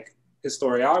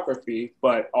historiography,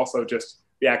 but also just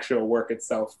the actual work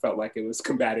itself felt like it was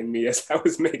combating me as I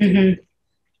was making it.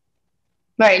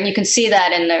 Right, and you can see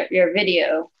that in your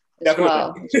video as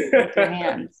well, with your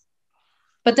hands.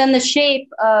 But then the shape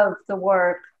of the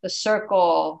work, the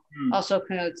circle, also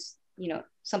connotes,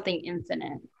 something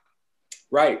infinite.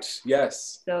 Right,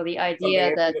 yes. So the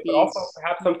idea that but also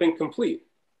perhaps something complete.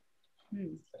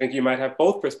 I think you might have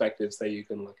both perspectives that you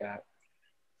can look at.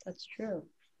 That's true.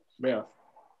 Yeah.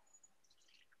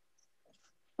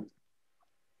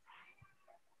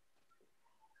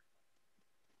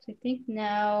 So I think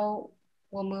now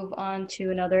we'll move on to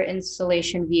another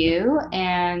installation view,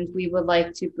 and we would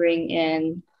like to bring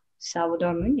in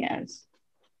Salvador Muñez.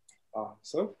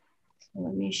 Awesome. So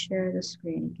let me share the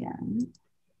screen again.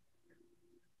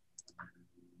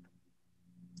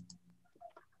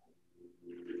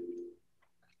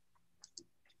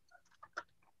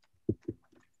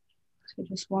 So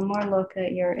just one more look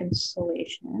at your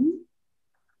installation,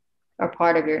 or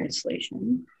part of your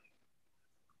installation.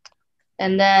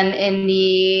 And then in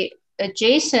the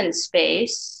adjacent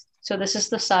space, so this is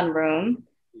the sunroom,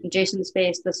 adjacent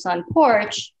space, the sun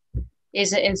porch,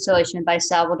 is an installation by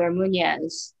Salvador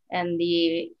Muñez. And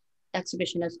the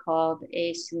exhibition is called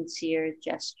A Sincere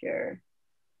Gesture.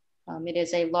 It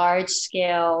is a large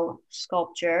scale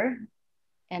sculpture,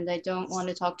 and I don't want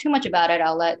to talk too much about it.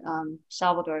 I'll let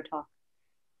Salvador talk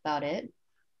about it.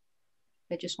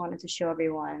 I just wanted to show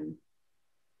everyone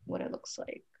what it looks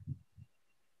like.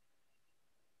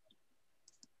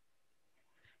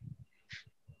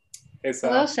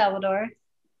 Hello, Salvador.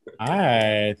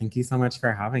 Hi, thank you so much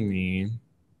for having me.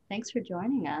 Thanks for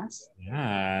joining us.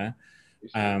 Yeah.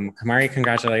 Kamari,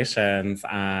 congratulations.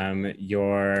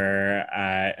 Your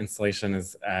installation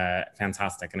is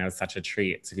fantastic, and it was such a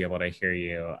treat to be able to hear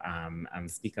you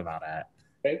speak about it.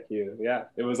 Thank you. Yeah,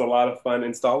 it was a lot of fun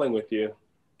installing with you.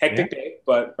 Hectic day,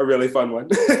 but a really fun one.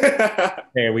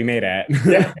 Hey, we made it.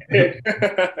 Yeah.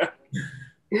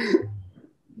 We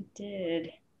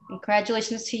did.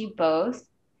 Congratulations to you both.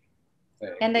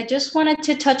 And I you. just wanted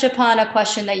to touch upon a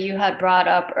question that you had brought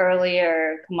up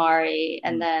earlier, Kamari,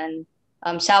 and then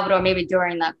Salvador, maybe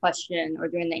during that question or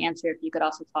during the answer, if you could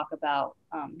also talk about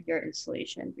your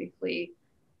installation briefly.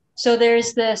 So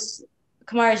there's this,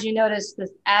 Kamari, as you notice,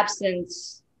 this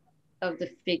absence of the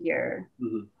figure.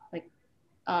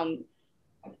 And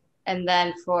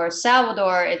then for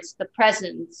Salvador, it's the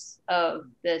presence of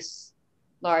this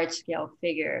large scale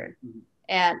figure.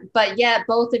 But yet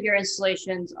both of your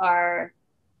installations are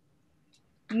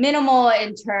minimal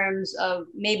in terms of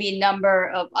maybe number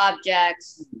of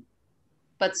objects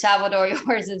but Salvador,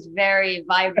 yours is very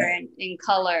vibrant in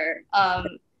color.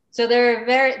 So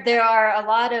there are a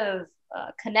lot of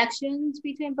connections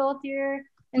between both your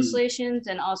installations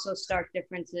and also stark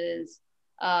differences.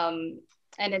 And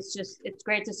it's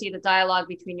great to see the dialogue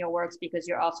between your works, because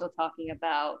you're also talking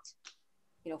about,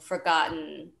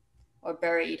 forgotten or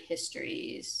buried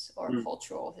histories or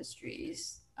cultural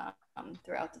histories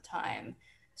throughout the time.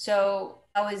 So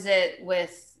how is it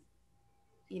with,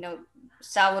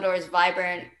 Salvador's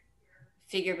vibrant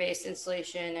figure-based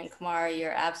installation and Kamari,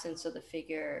 your absence of the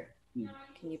figure?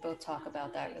 Can you both talk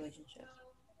about that relationship?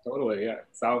 Totally, yeah.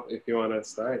 Sal, if you want to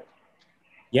start.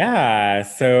 Yeah,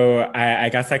 so I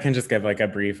guess I can just give like a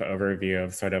brief overview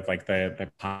of sort of like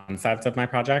the concept of my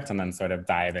project, and then sort of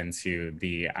dive into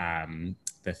the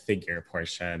figure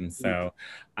portion. So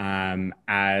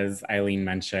as Eileen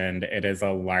mentioned, it is a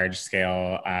large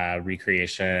scale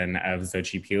recreation of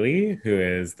Xochipilli, who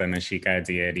is the Mexica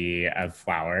deity of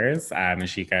flowers.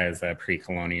 Mexica is a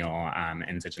pre-colonial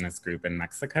indigenous group in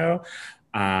Mexico.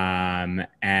 And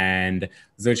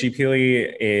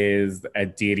Xochipilli is a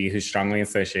deity who's strongly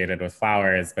associated with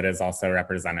flowers, but is also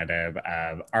representative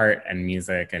of art and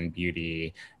music and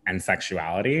beauty and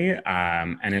sexuality,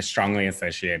 and is strongly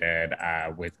associated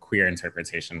with queer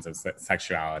interpretations of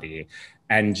sexuality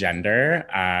and gender.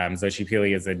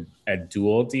 Xochipilli is a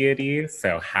dual deity,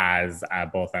 so has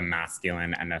both a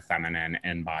masculine and a feminine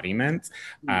embodiment.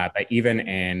 But even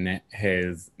in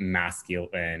his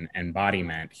masculine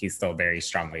embodiment, he's still very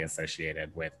strongly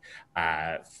associated with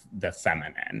the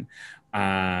feminine.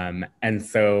 And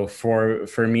so for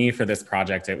me, for this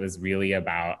project, it was really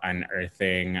about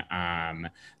unearthing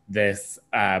these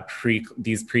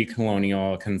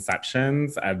pre-colonial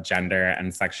conceptions of gender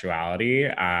and sexuality,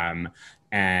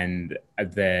 and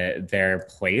their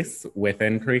place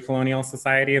within pre-colonial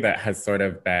society that has sort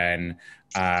of been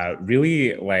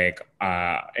really like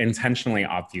intentionally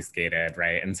obfuscated,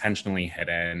 right? Intentionally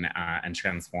hidden and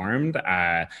transformed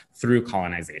through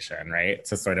colonization, right?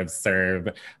 To sort of serve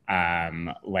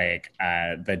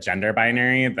the gender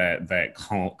binary that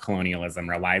colonialism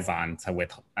relies on to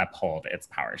uphold its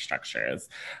power structures.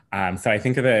 So I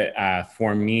think that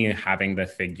for me, having the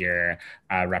figure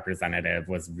representative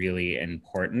was really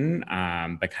important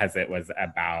because it was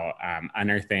about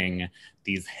unearthing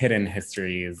these hidden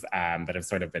histories that have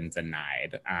sort of been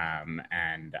denied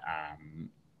and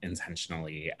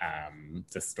intentionally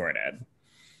distorted.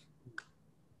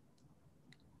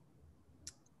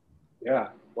 Yeah,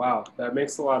 wow, that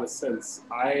makes a lot of sense.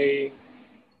 I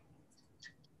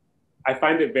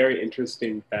find it very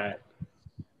interesting that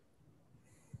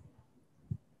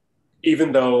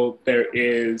even though there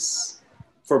is,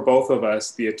 for both of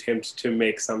us, the attempt to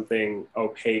make something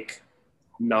opaque,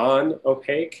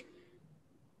 non-opaque,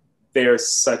 there's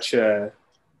such a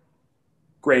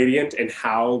gradient in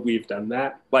how we've done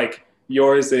that. Like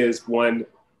yours is one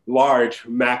large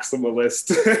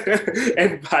maximalist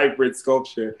and vibrant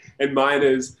sculpture, and mine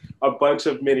is a bunch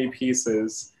of mini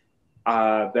pieces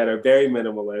that are very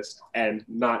minimalist and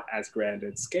not as grand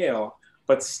in scale,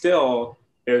 but still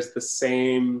there's the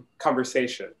same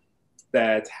conversation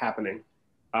that's happening.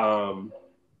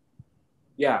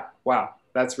 Yeah, wow,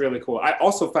 that's really cool. I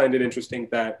also find it interesting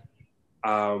that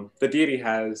the deity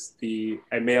has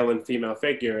a male and female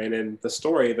figure, and in the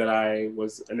story that I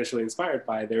was initially inspired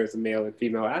by, there is a male and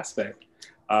female aspect.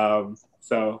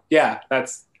 So yeah,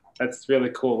 that's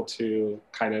really cool to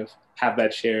kind of have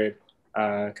that shared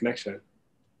connection.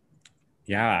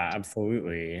 Yeah,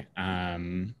 absolutely.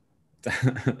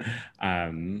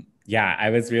 Yeah, I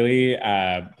was really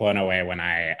blown away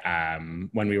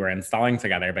when we were installing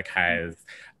together, because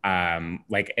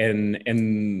like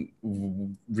in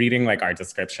reading like our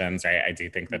descriptions, right, I do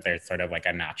think that there's sort of like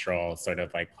a natural sort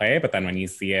of like play, but then when you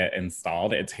see it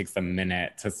installed, it takes a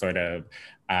minute to sort of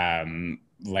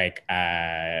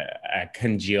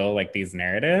congeal like these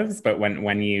narratives, but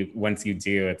once you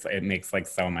do, it makes like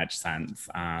so much sense.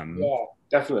 Yeah,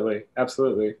 definitely,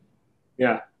 absolutely,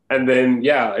 yeah. And then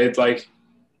yeah,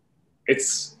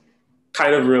 it's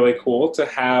kind of really cool to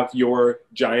have your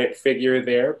giant figure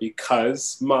there,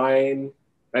 because mine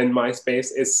and my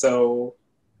space is so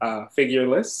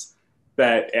figureless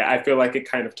that I feel like it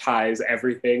kind of ties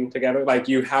everything together. Like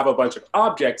you have a bunch of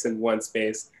objects in one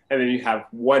space, and then you have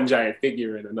one giant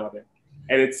figure in another.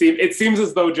 And it seems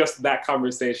as though just that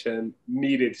conversation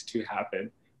needed to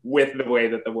happen with the way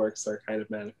that the works are kind of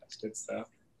manifested. So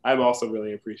I'm also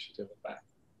really appreciative of that,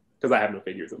 because I have no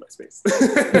figures in my space.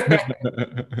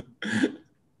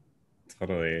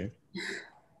 Totally.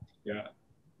 Yeah.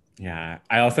 Yeah.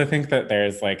 I also think that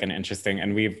there's like an interesting,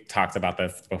 and we've talked about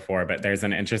this before, but there's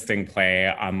an interesting play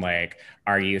on like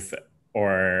our use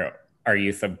or our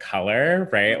use of color,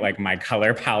 right? Like my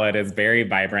color palette is very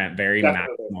vibrant, very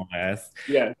Definitely. maximalist.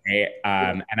 Yeah. Right?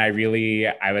 And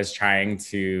I was trying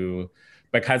to,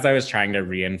 because I was trying to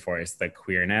reinforce the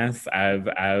queerness of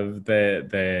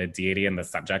the deity and the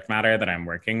subject matter that I'm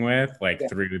working with, like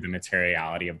through the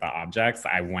materiality of the objects,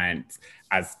 I went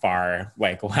as far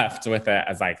like left with it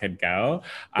as I could go.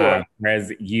 Sure.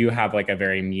 Whereas you have like a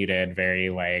very muted, very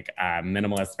like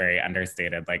minimalist, very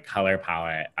understated like color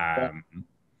palette.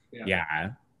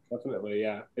 Yeah. Definitely,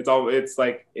 yeah. It's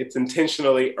like it's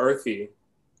intentionally earthy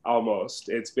almost.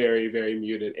 It's very, very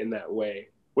muted in that way,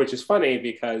 which is funny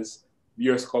because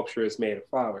your sculpture is made of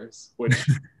flowers, which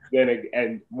then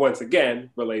and once again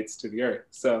relates to the earth.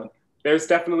 So there's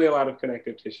definitely a lot of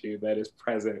connective tissue that is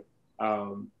present,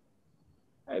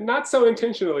 not so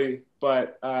intentionally,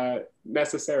 but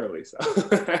necessarily so.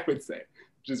 I would say,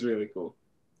 which is really cool.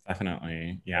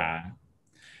 Definitely, yeah.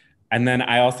 And then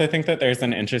I also think that there's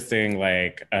an interesting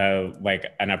like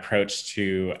an approach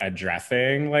to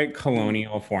addressing like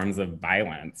colonial forms of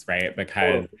violence, right?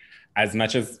 Because as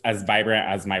much as vibrant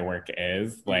as my work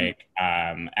is, like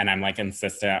and I'm like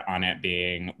insistent on it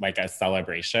being like a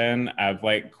celebration of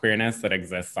like queerness that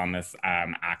exists on this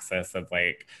axis of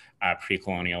like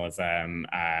pre-colonialism,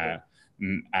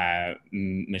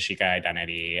 Mexica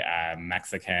identity,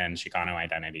 Mexican Chicano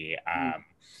identity.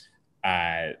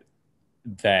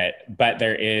 But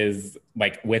there is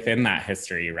like within that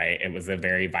history, right? It was a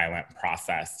very violent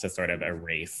process to sort of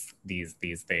erase these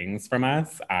things from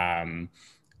us, and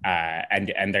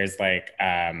there's like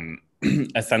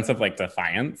a sense of like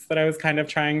defiance that I was kind of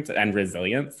trying to, and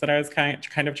resilience that I was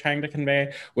kind of trying to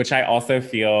convey, which I also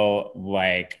feel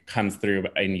like comes through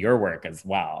in your work as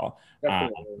well.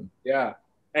 Definitely, yeah.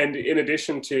 And in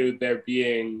addition to there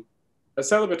being a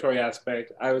celebratory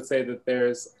aspect, I would say that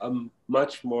there's a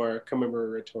much more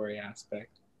commemoratory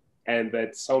aspect, and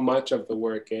that so much of the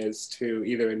work is to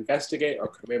either investigate or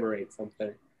commemorate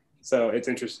something. So it's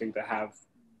interesting to have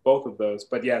both of those.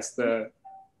 But yes, the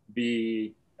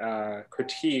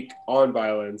critique on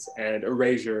violence and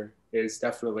erasure is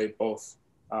definitely both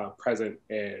present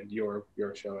in your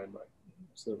show and mine.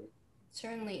 Absolutely.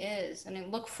 Certainly is. And I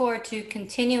look forward to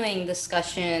continuing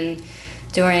discussion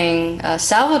during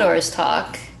Salvador's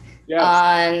talk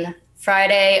on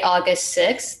Friday, August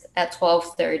 6th at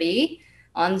 12:30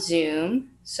 on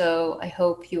Zoom. So I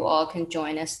hope you all can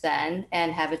join us then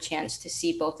and have a chance to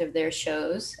see both of their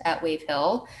shows at Wave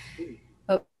Hill.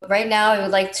 But right now, I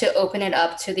would like to open it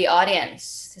up to the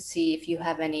audience to see if you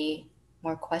have any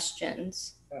more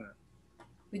questions.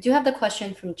 We do have the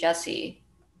question from Jesse.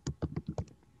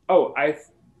 Oh, I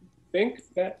think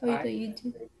that you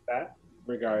do that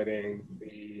regarding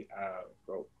the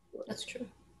rope. That's true.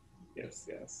 Yes,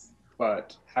 yes.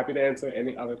 But happy to answer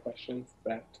any other questions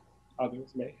that others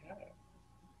may have.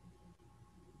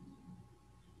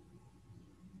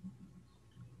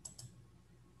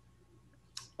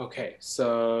 Okay,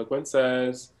 so Gwen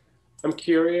says, I'm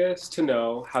curious to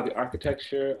know how the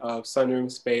architecture of sunroom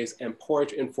space and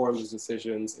porch informs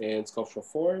decisions in sculptural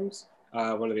forms.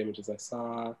 One of the images I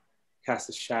saw cast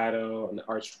a shadow on the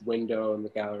arched window in the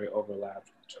gallery overlapped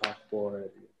with the chalkboard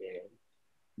and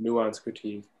nuanced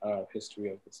critique of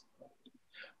history of this.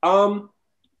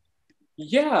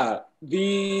 Yeah,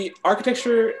 the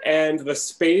architecture and the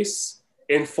space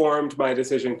informed my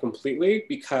decision completely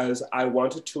because I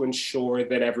wanted to ensure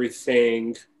that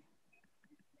everything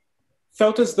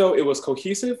felt as though it was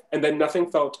cohesive and then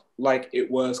nothing felt like it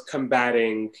was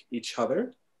combating each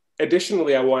other.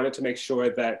 Additionally, I wanted to make sure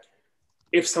that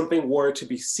if something were to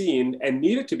be seen and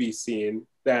needed to be seen,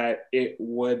 that it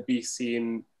would be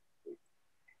seen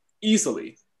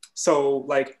easily. So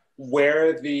like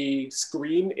where the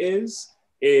screen is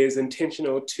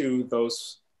intentional to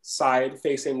those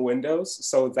side-facing windows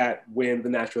so that when the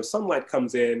natural sunlight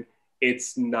comes in,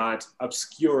 it's not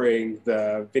obscuring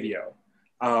the video.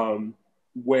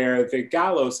 Where the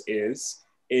gallows is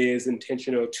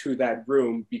intentional to that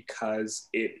room because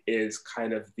it is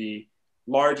kind of the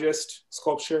largest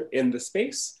sculpture in the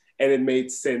space, and it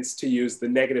made sense to use the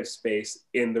negative space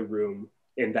in the room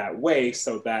in that way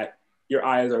so that your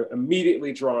eyes are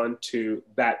immediately drawn to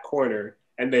that corner,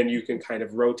 and then you can kind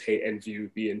of rotate and view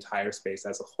the entire space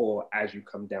as a whole as you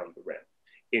come down the ramp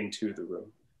into the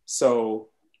room. So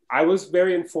I was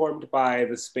very informed by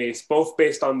the space, both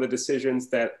based on the decisions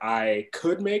that I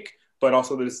could make, but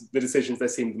also the decisions that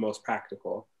seemed the most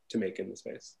practical to make in the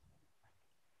space.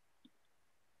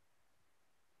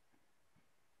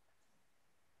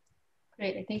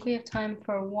 Great. I think we have time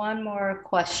for one more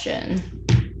question.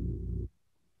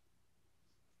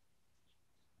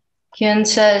 Hyun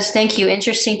says, thank you.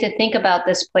 Interesting to think about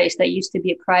this place that used to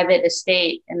be a private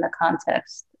estate in the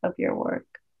context of your work.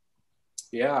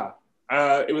 Yeah.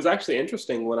 It was actually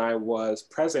interesting when I was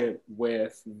present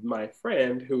with my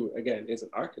friend, who again is an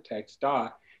architect, Da.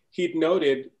 He'd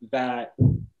noted that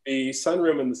the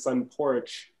sunroom and the sun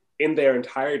porch in their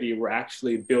entirety were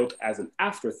actually built as an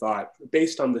afterthought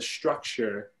based on the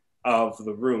structure of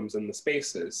the rooms and the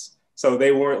spaces. So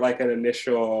they weren't like an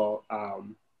initial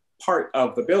part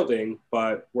of the building,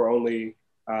 but were only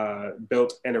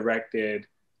built and erected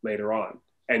later on.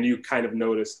 And you kind of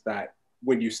noticed that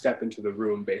when you step into the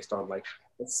room based on like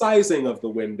the sizing of the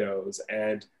windows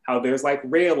and how there's like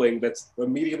railing that's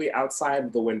immediately outside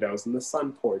of the windows and the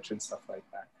sun porch and stuff like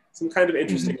that. Some kind of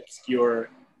interesting, obscure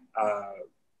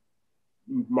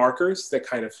markers that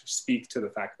kind of speak to the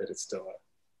fact that it's still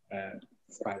a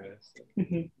private.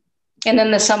 And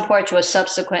then the sun porch was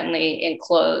subsequently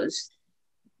enclosed.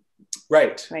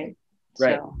 Right. Right.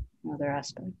 Right. So another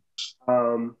aspect.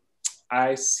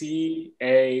 I see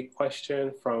a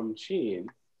question from Jean.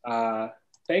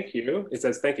 Thank you. It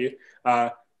says, thank you.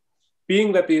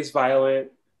 Being that these violent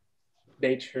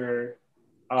nature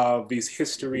of these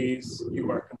histories you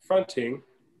are confronting,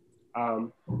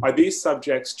 are these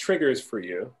subjects triggers for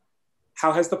you?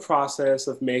 How has the process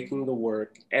of making the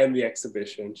work and the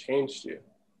exhibition changed you?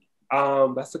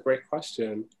 That's a great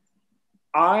question.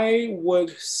 I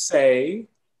would say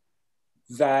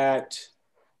that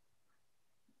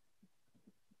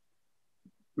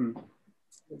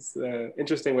it's an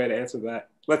interesting way to answer that.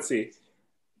 Let's see.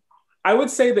 I would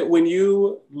say that when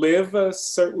you live a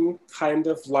certain kind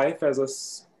of life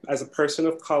as a person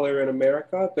of color in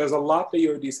America, there's a lot that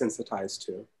you're desensitized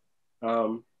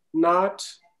to.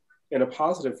 Not in a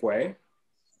positive way,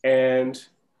 and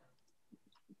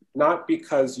not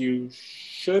because you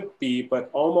should be, but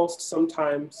almost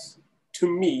sometimes to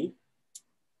me,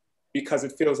 because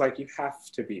it feels like you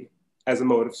have to be as a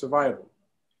mode of survival.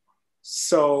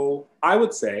 So I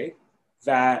would say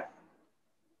that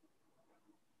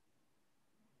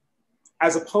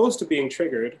as opposed to being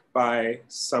triggered by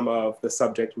some of the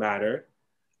subject matter,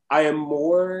 I am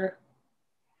more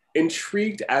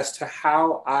intrigued as to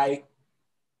how I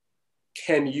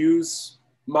can use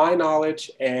my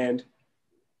knowledge and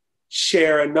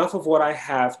share enough of what I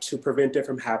have to prevent it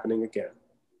from happening again,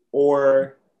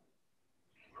 or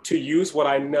to use what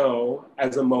I know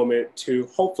as a moment to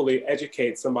hopefully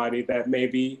educate somebody that may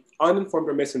be uninformed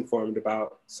or misinformed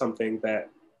about something that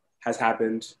has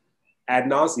happened ad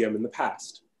nauseum in the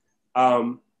past.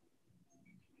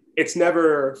 It's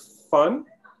never fun,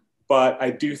 but I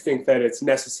do think that it's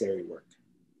necessary work.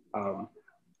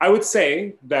 I would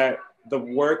say that the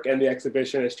work and the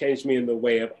exhibition has changed me in the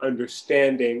way of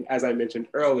understanding, as I mentioned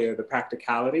earlier, the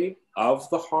practicality of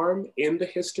the harm in the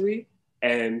history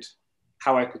and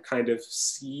how I could kind of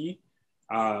see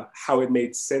how it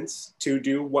made sense to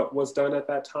do what was done at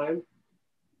that time.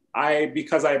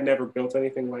 Because I had never built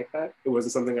anything like that, it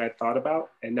wasn't something I thought about.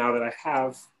 And now that I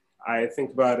have, I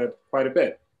think about it quite a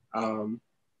bit.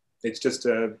 It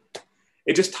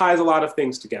just ties a lot of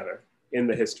things together in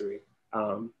the history.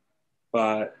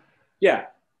 But yeah,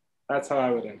 that's how I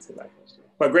would answer that question.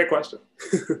 But great question.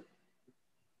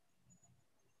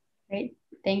 Great.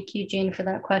 Thank you, Jean, for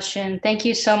that question. Thank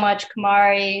you so much,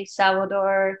 Kamari,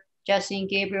 Salvador, Jesse, and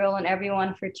Gabriel, and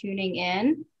everyone for tuning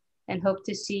in, and hope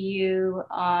to see you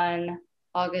on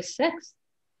August 6th.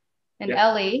 And yeah.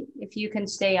 Ellie, if you can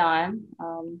stay on,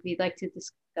 we'd like to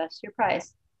discuss your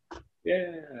prize.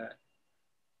 Yeah.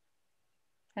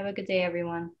 Have a good day,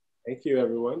 everyone. Thank you,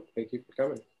 everyone. Thank you for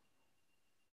coming.